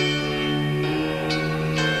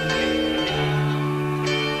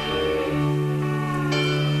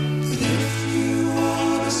 But if you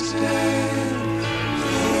want to stand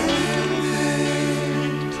for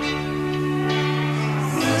invade,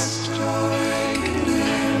 rest your aching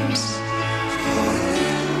limbs for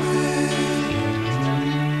invade.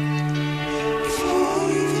 For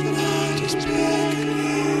the night is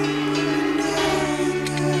beckoning, now you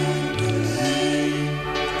can't delay.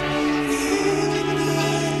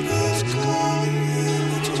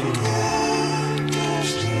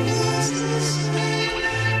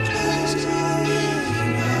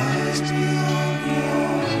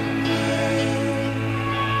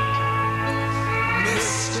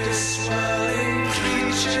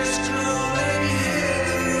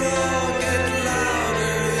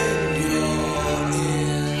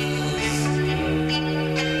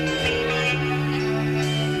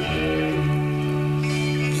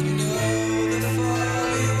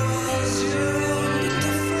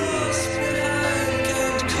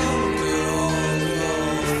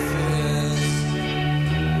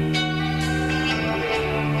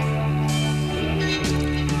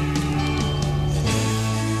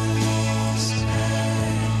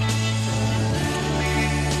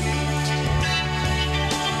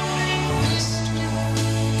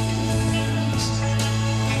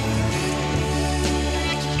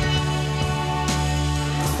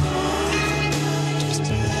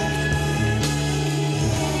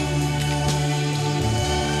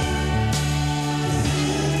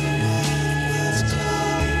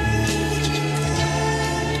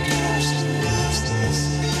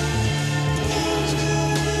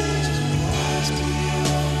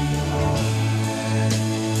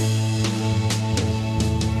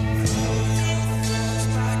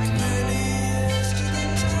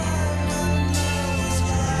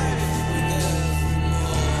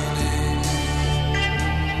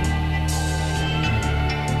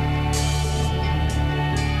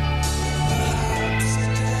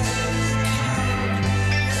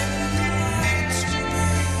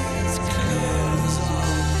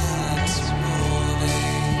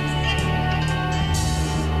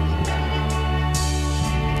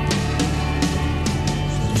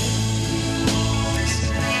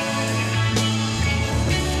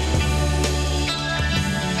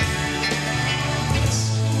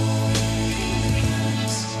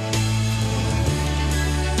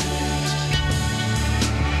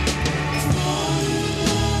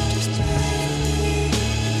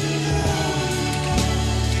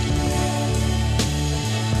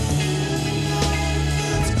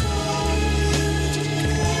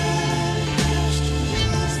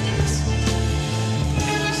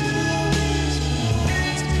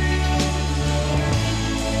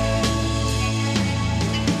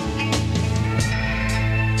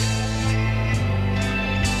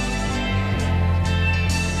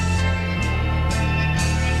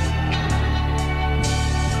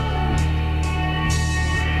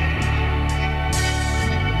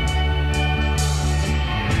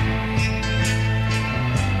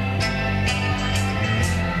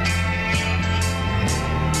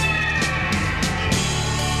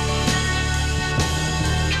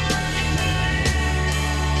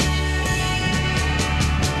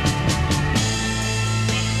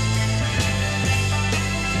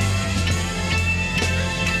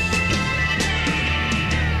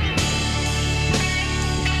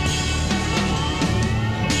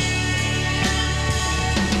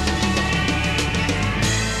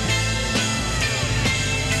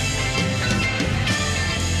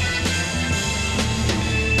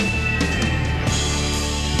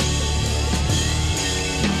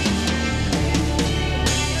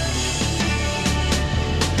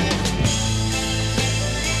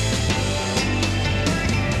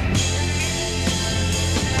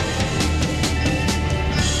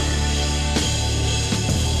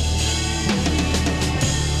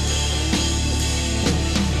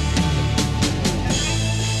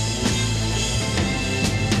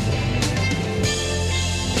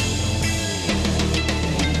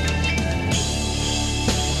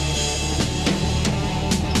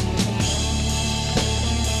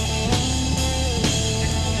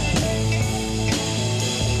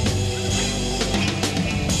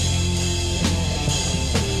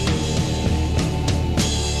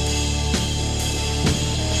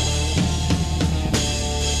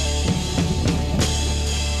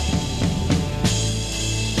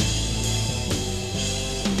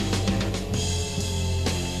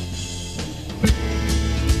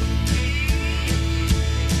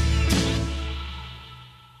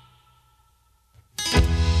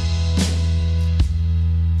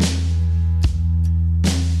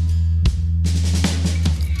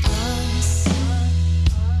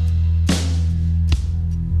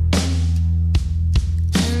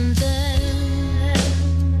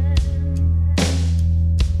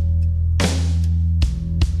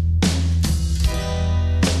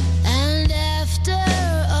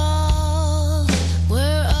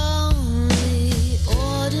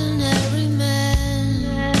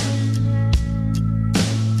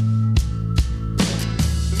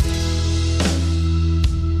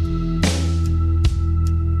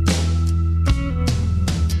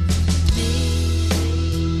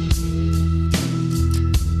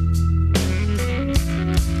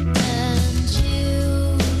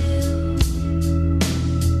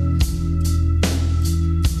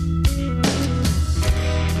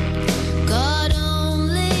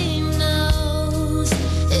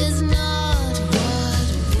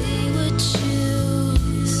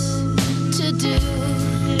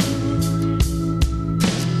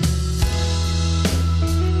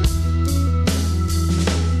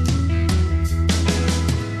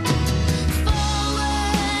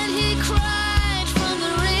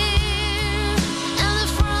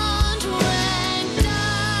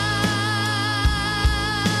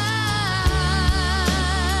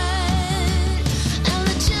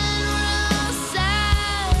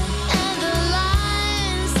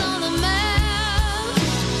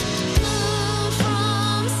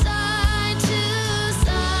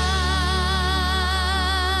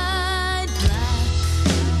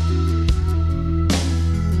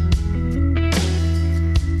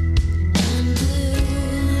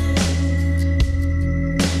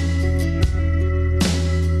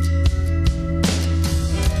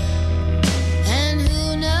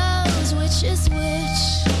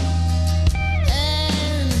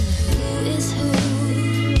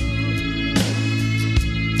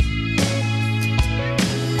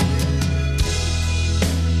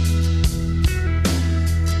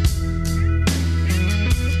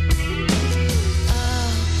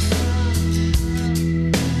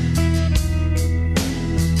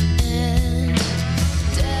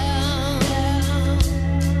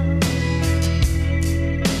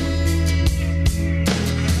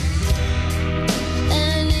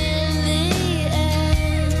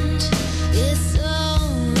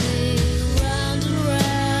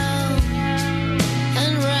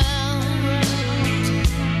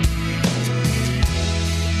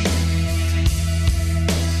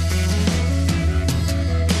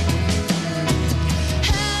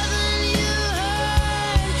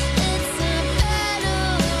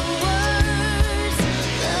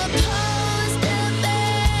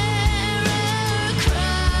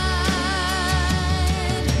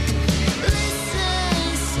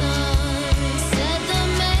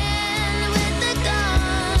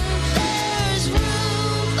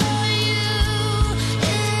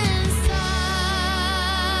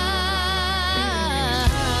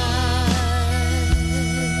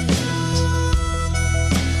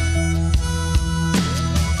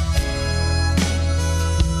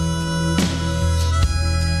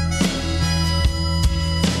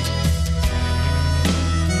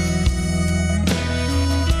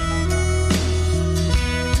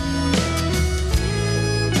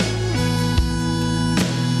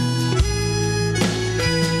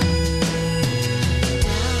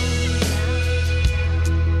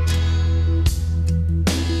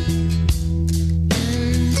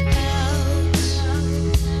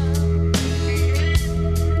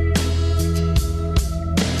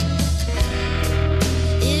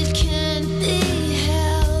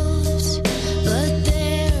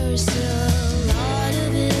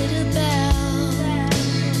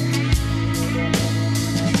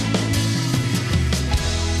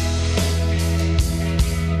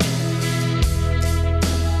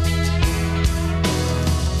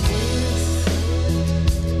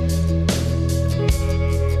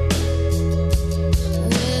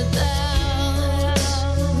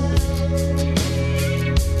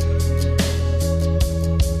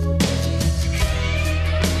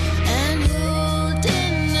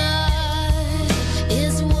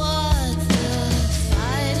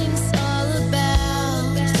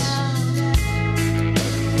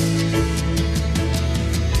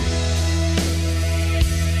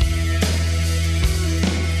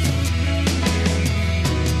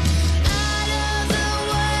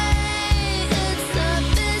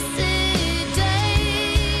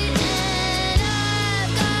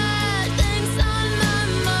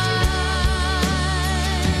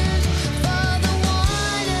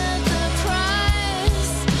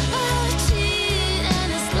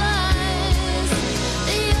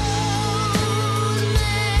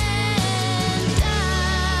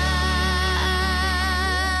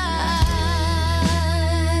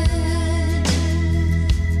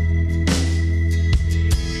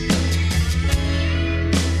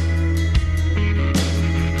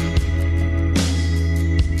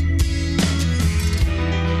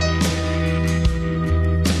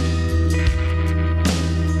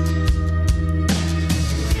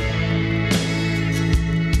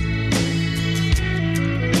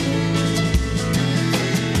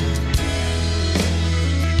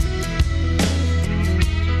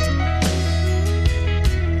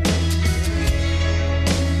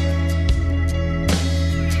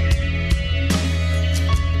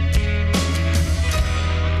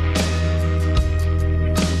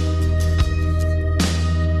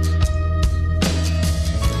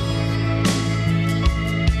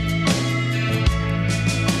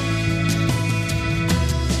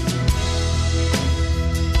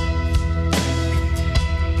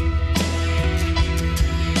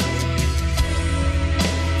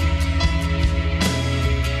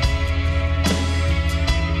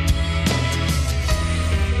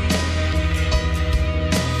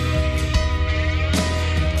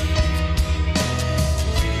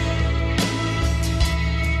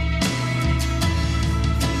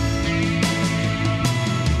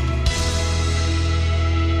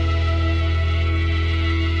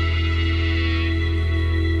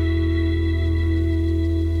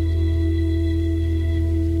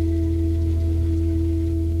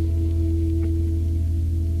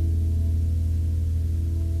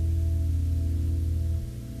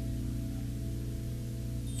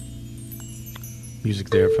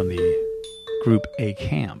 Music there from the group A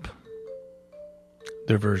Camp.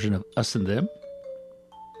 Their version of Ascendence.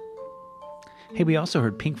 Hey, we also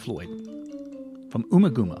heard Pink Floyd from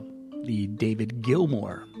Umaguma, the David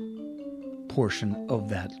Gilmour portion of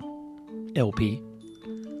that LP.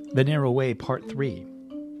 Venero Way Part 3.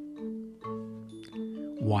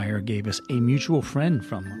 Wire gave us A Mutual Friend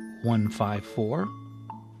from 154.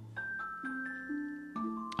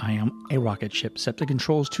 I Am a Rocketship. Set the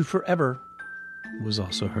Controls to Forever was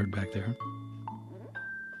also heard back there.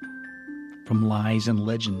 From Lies and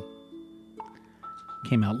Legend.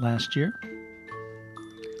 Came out last year.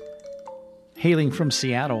 Hailing from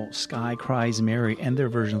Seattle, Sky Cries Mary and their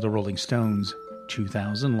version of the Rolling Stones,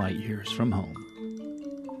 2,000 Light Years from Home.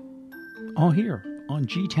 All here on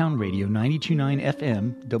G-Town Radio, 92.9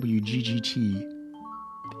 FM, WGGT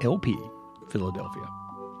LP, Philadelphia.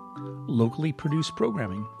 Locally produced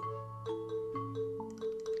programming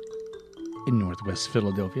in Northwest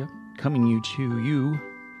Philadelphia, coming to you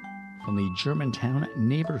from the Germantown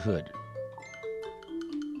neighborhood.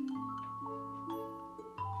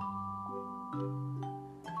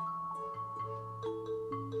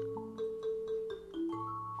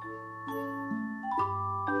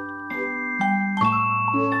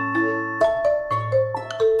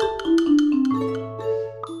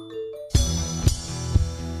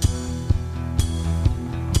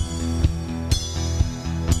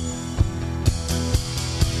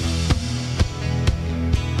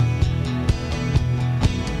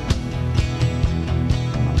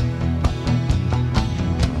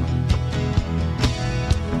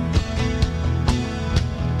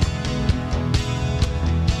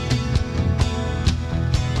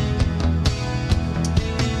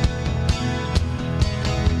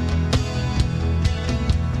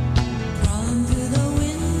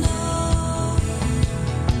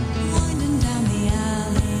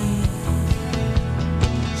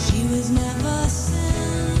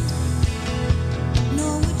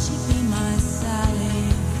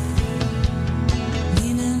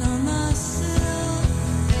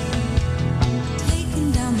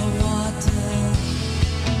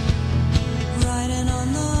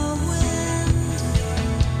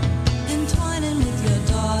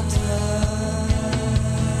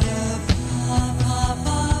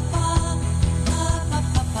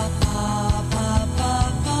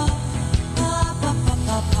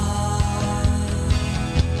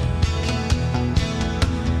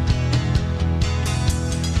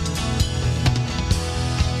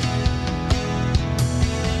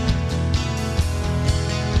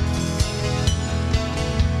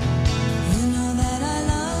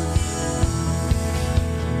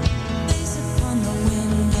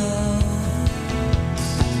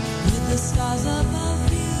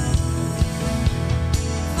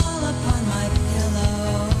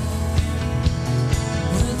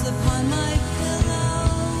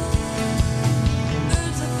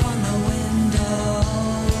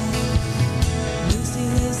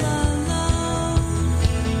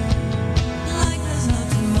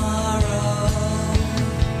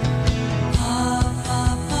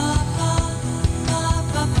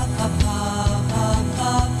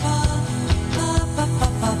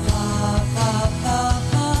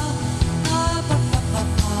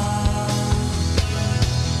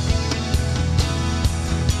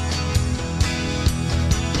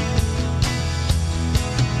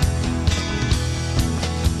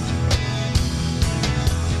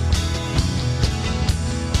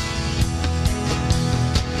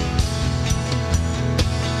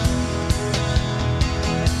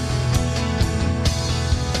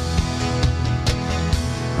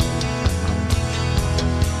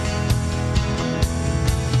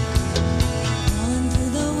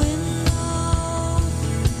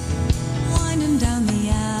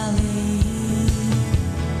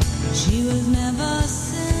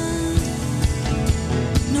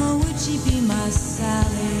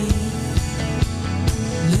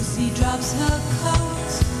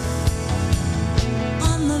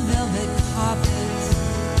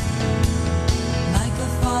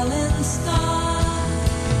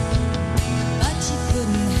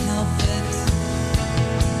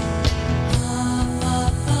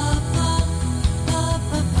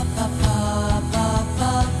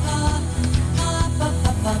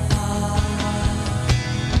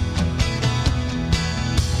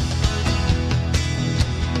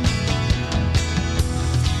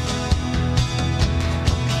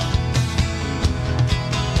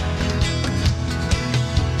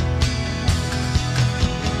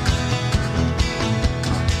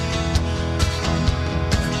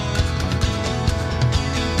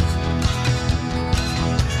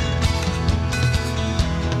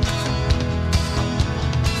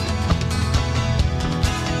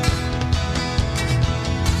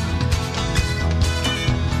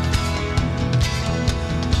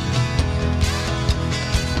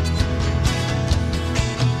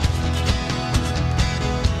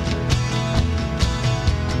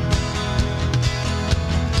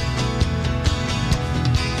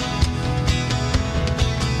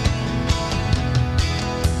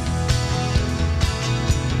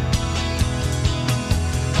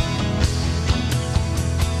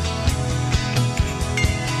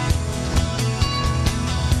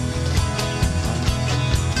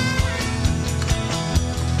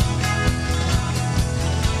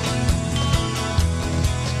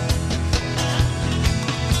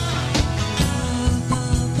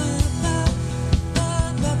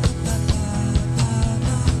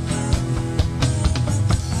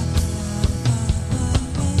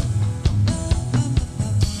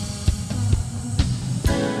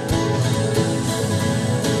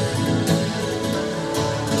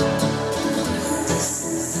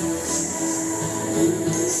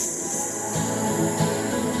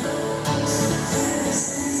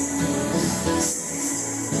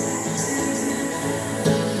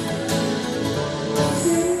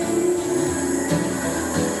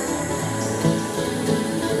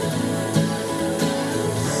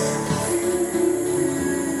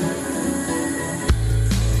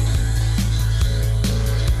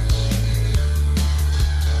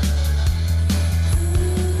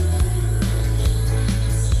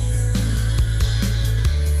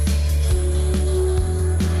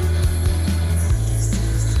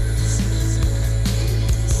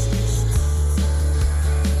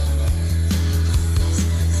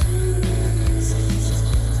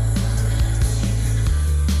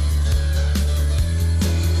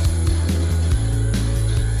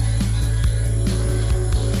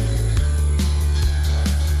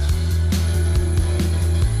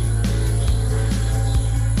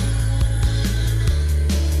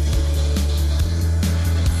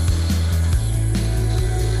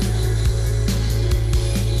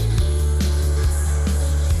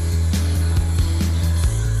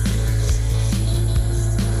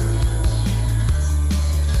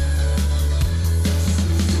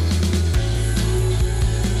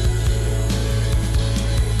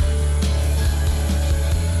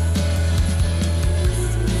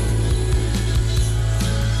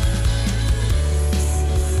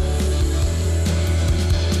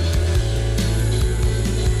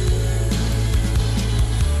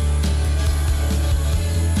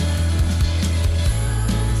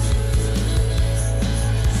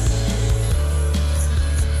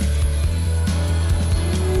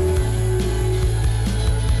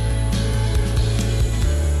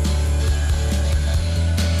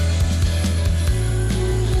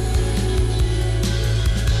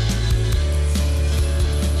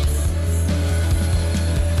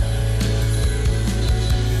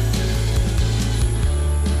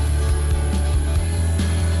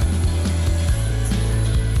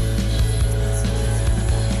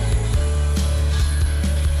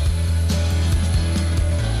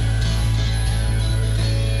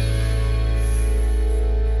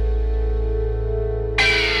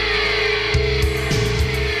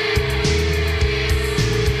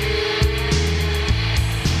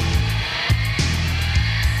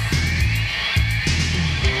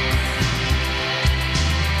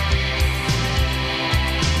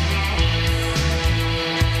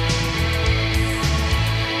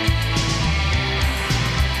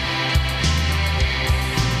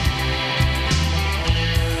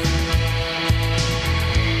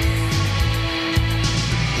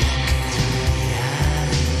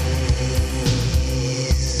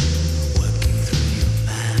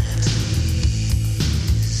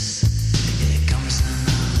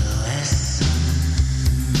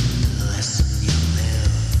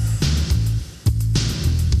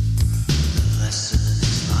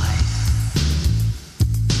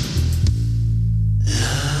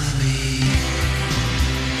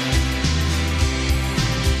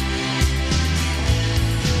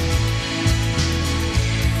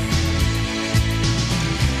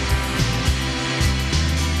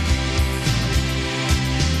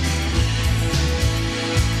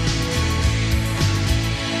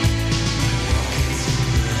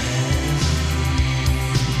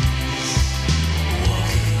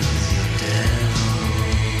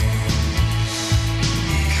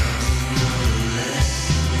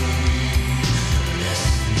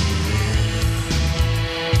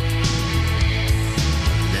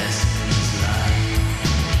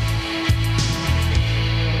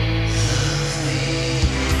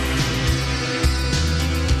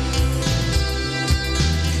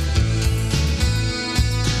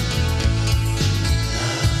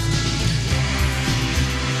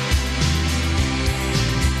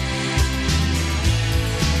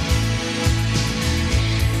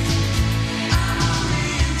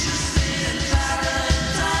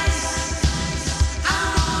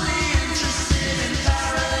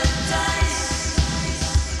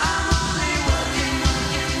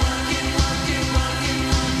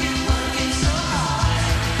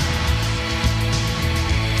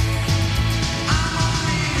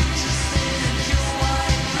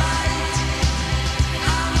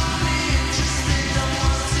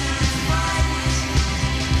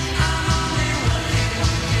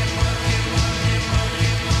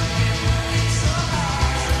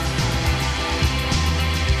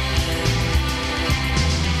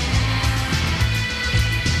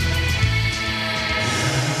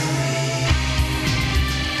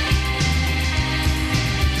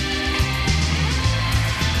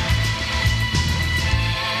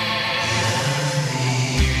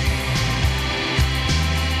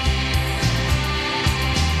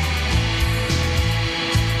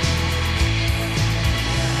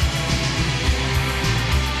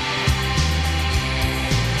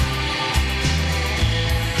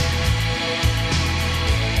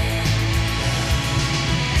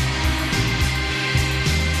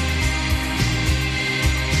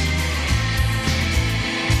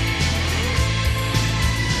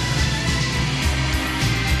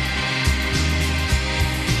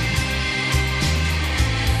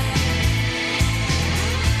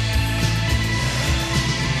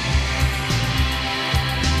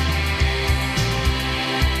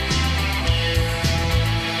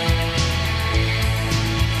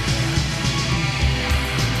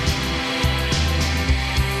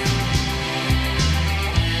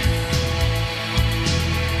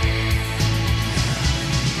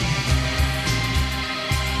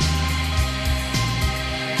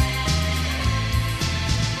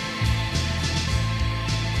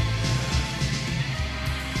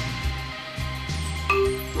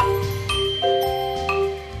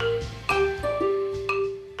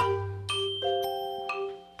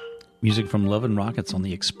 Music from Love and Rockets on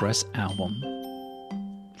the Express album.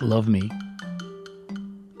 Love Me.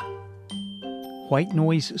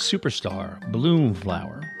 Whitenoise Superstar,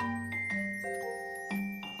 Bloomflower.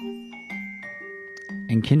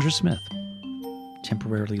 And Kendra Smith,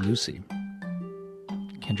 Temporarily Lucy.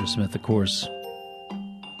 Kendra Smith, of course,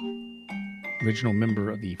 original member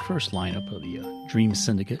of the first lineup of the Dream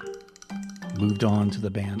Syndicate, moved on to the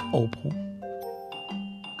band Opal,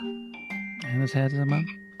 and has had some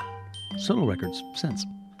solo records since.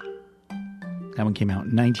 That one came out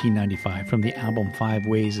in 1995 from the album 5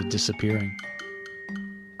 Ways of Disappearing.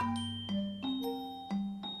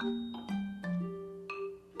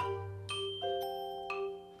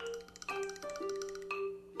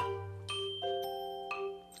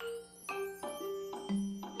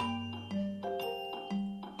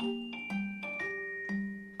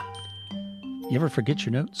 You ever forget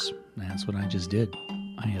your notes? That's what I just did.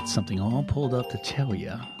 I had something all pulled up to tell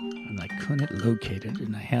you, and I couldn't locate it,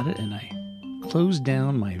 and I had it, and I closed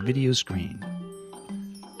down my video screen.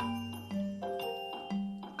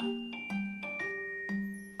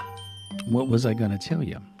 What was I going to tell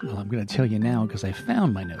you? Well, I'm going to tell you now because I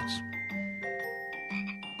found my notes.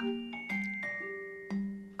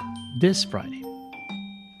 This Friday,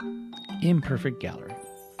 Imperfect Gallery,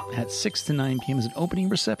 at 6 to 9 p.m. is an opening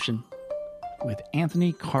reception with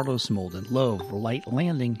Anthony Carlos Molden, Love, Light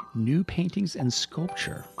Landing, New Paintings and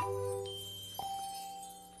Sculpture.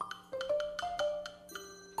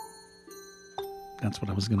 That's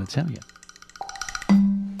what I was going to tell you.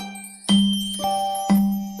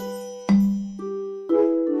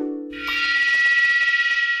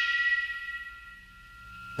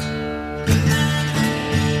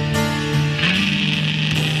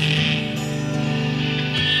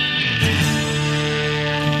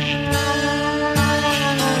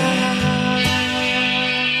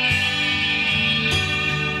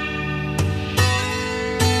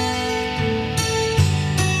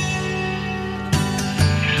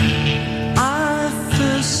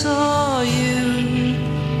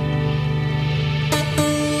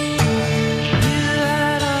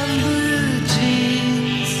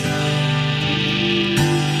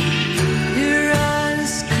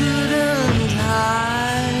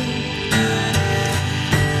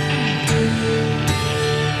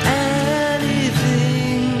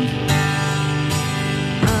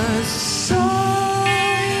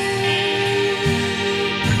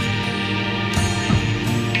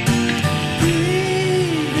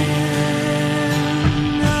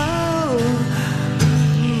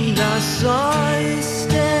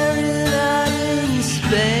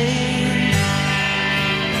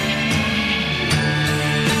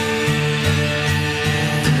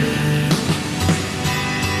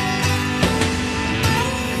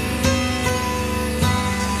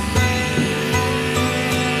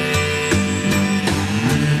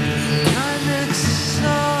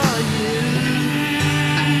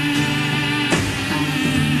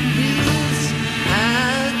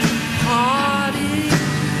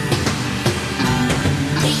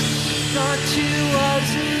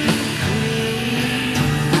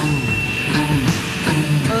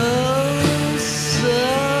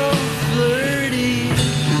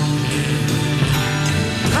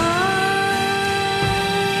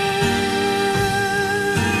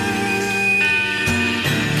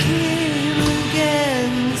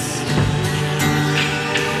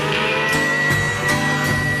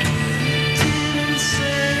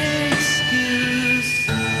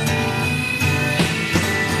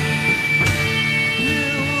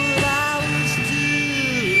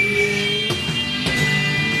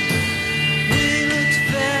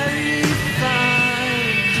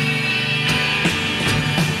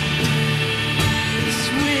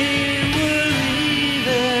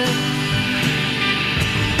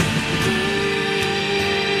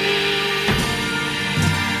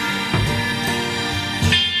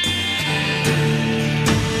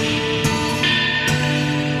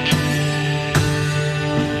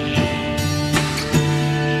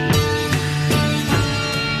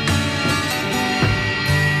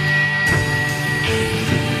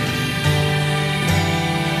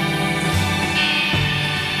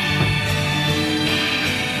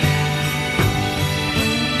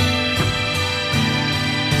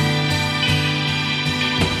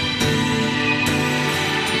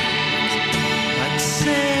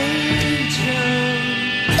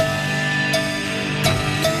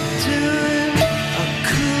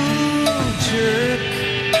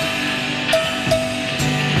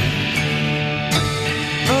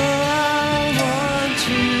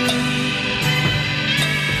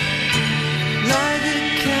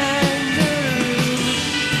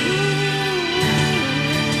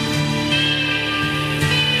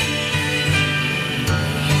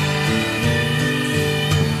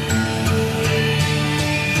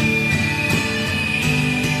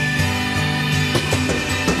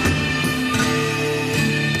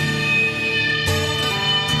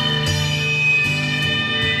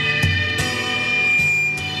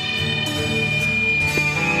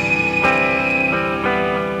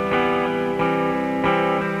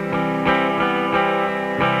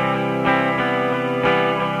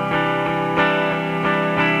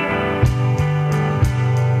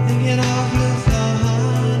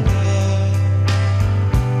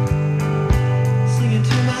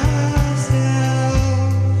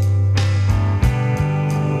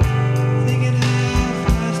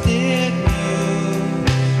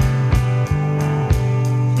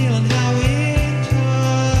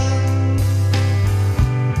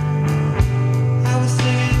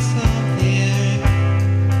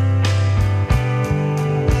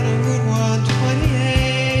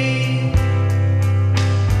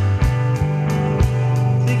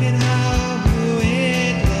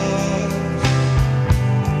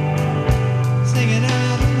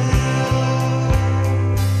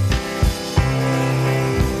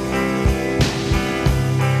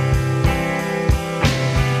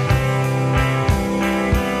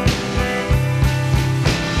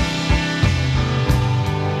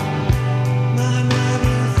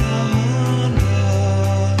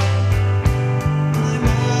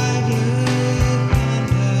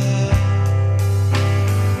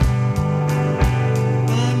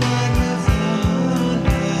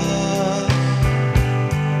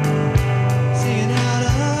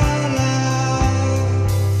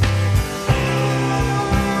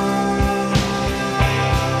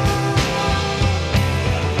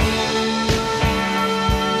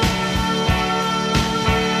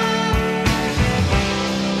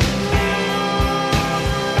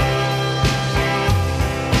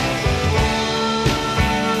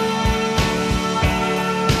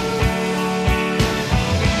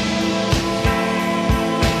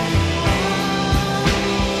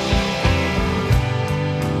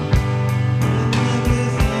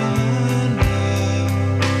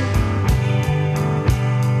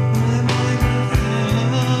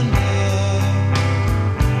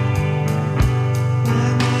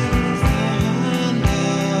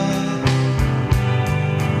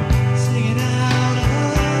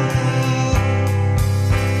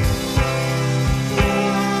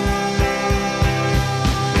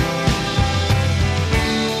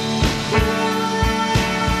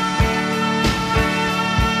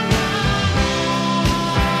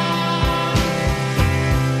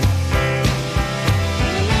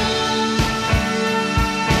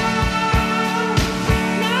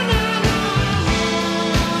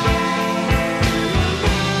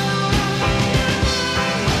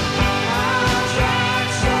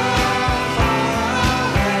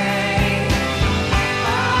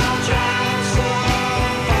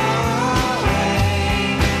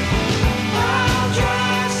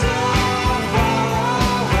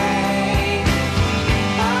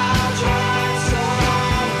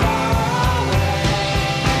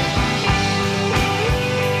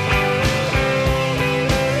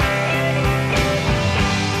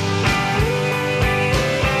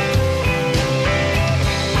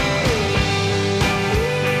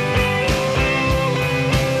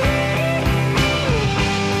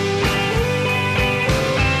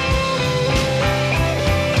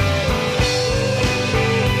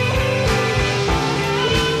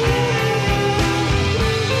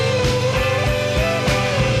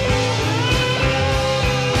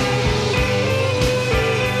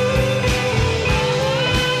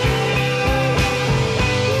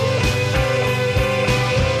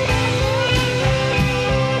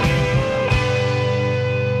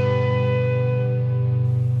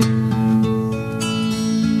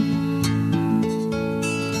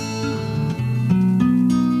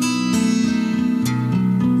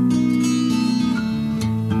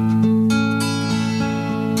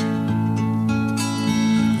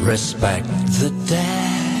 respect the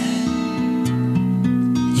dead.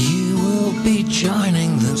 You will be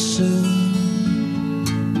joining them soon.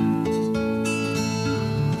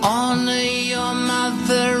 Honor your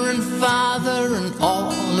mother and father and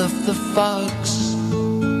all of the folks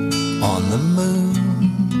on the moon.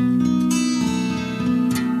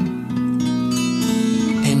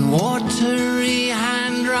 In watery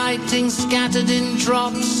handwriting scattered in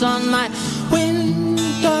drops on my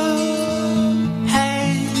window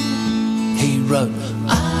pane, he wrote,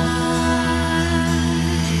 I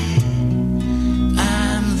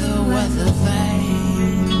am the weather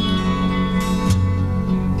vane.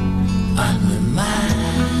 I'm the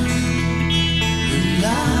man who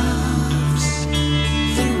loves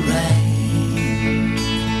the rain.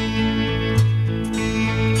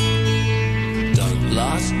 Don't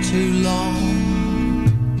last too long.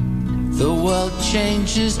 The world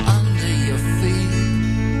changes under your feet.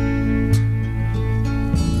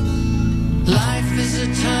 Life is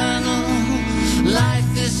eternal.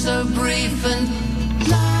 Life is so brief and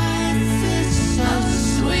life is so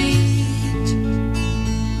sweet.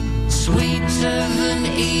 Sweeter than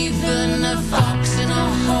even a fox in a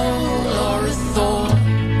hole or a thorn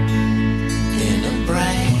in a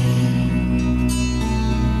brain.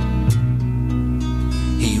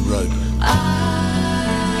 He wrote, I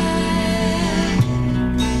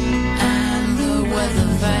am the weather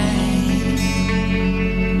vane,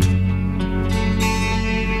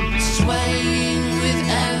 swaying with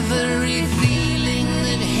every feeling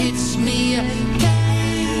that hits me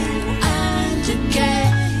again and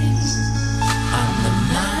again. I'm the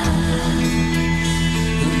man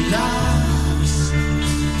who loves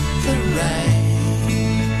the rain.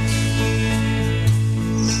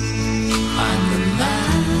 I'm the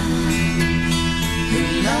man who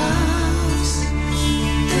loves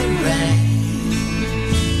the rain.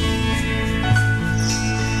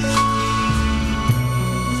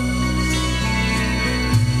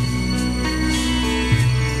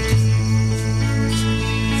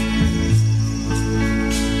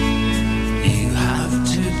 You have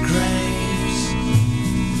two graves,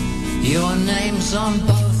 your name's on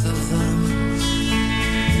both of them.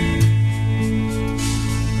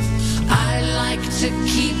 I like to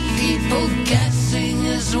keep people guessing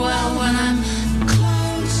as well when I'm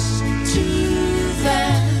close to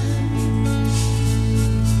them.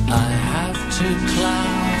 I have two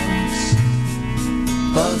clouds,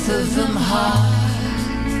 both of them hard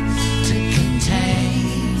to contain.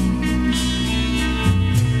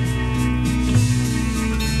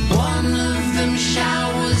 One of them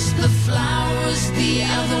showers the flowers, the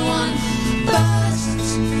other one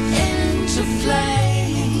bursts into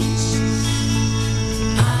flames.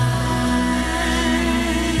 I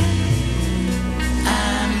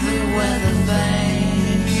am the weather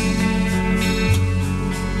vane.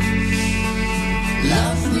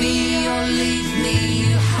 Love me or leave me,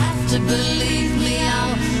 you have to believe me,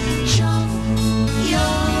 I'll jump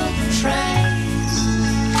your train.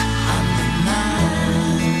 I'm the man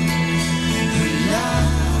who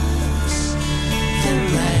loves the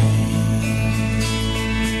rain.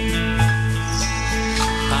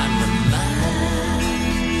 I'm the man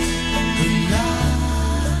who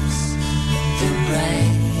loves the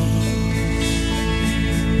rain.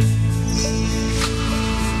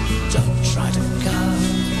 Don't try to go.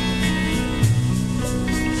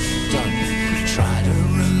 Don't try to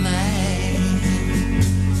remain.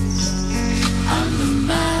 I'm the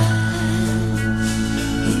man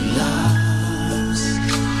who loves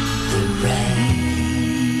the rain.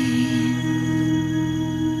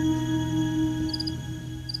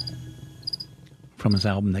 From his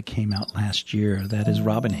album that came out last year, that is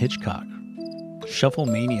Robyn Hitchcock. Shuffle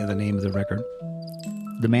Mania, the name of the record.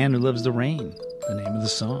 The Man Who Loves the Rain, the name of the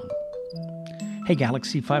song. Hey,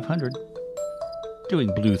 Galaxie 500,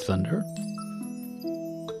 doing Blue Thunder.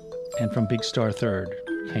 And from Big Star Third,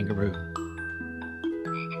 Kangaroo.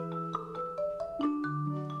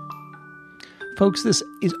 Folks, this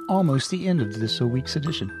is almost the end of this week's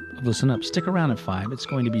edition of Listen Up. Stick around at 5. It's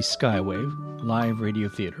going to be Skywave, live radio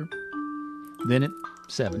theater. Then at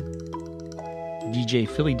 7, DJ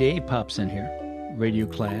Philly Dave pops in here. Radio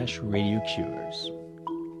Clash, Radio Cures.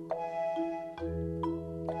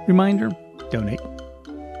 Reminder, donate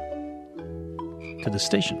to the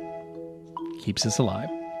station. Keeps us alive.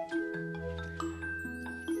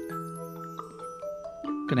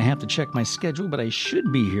 Gonna have to check my schedule, but I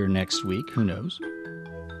should be here next week. Who knows?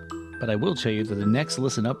 But I will tell you that the next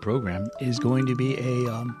Listen Up program is going to be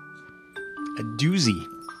a doozy.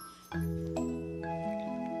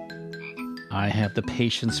 I have the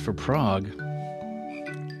patience for Prague,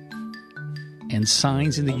 and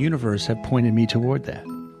signs in the universe have pointed me toward that.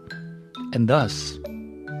 And thus,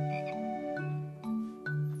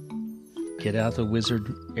 get out the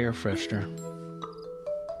Wizard air freshener.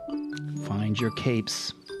 Find your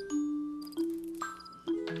capes.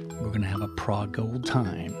 We're going to have a prog old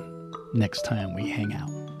time next time we hang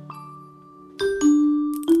out.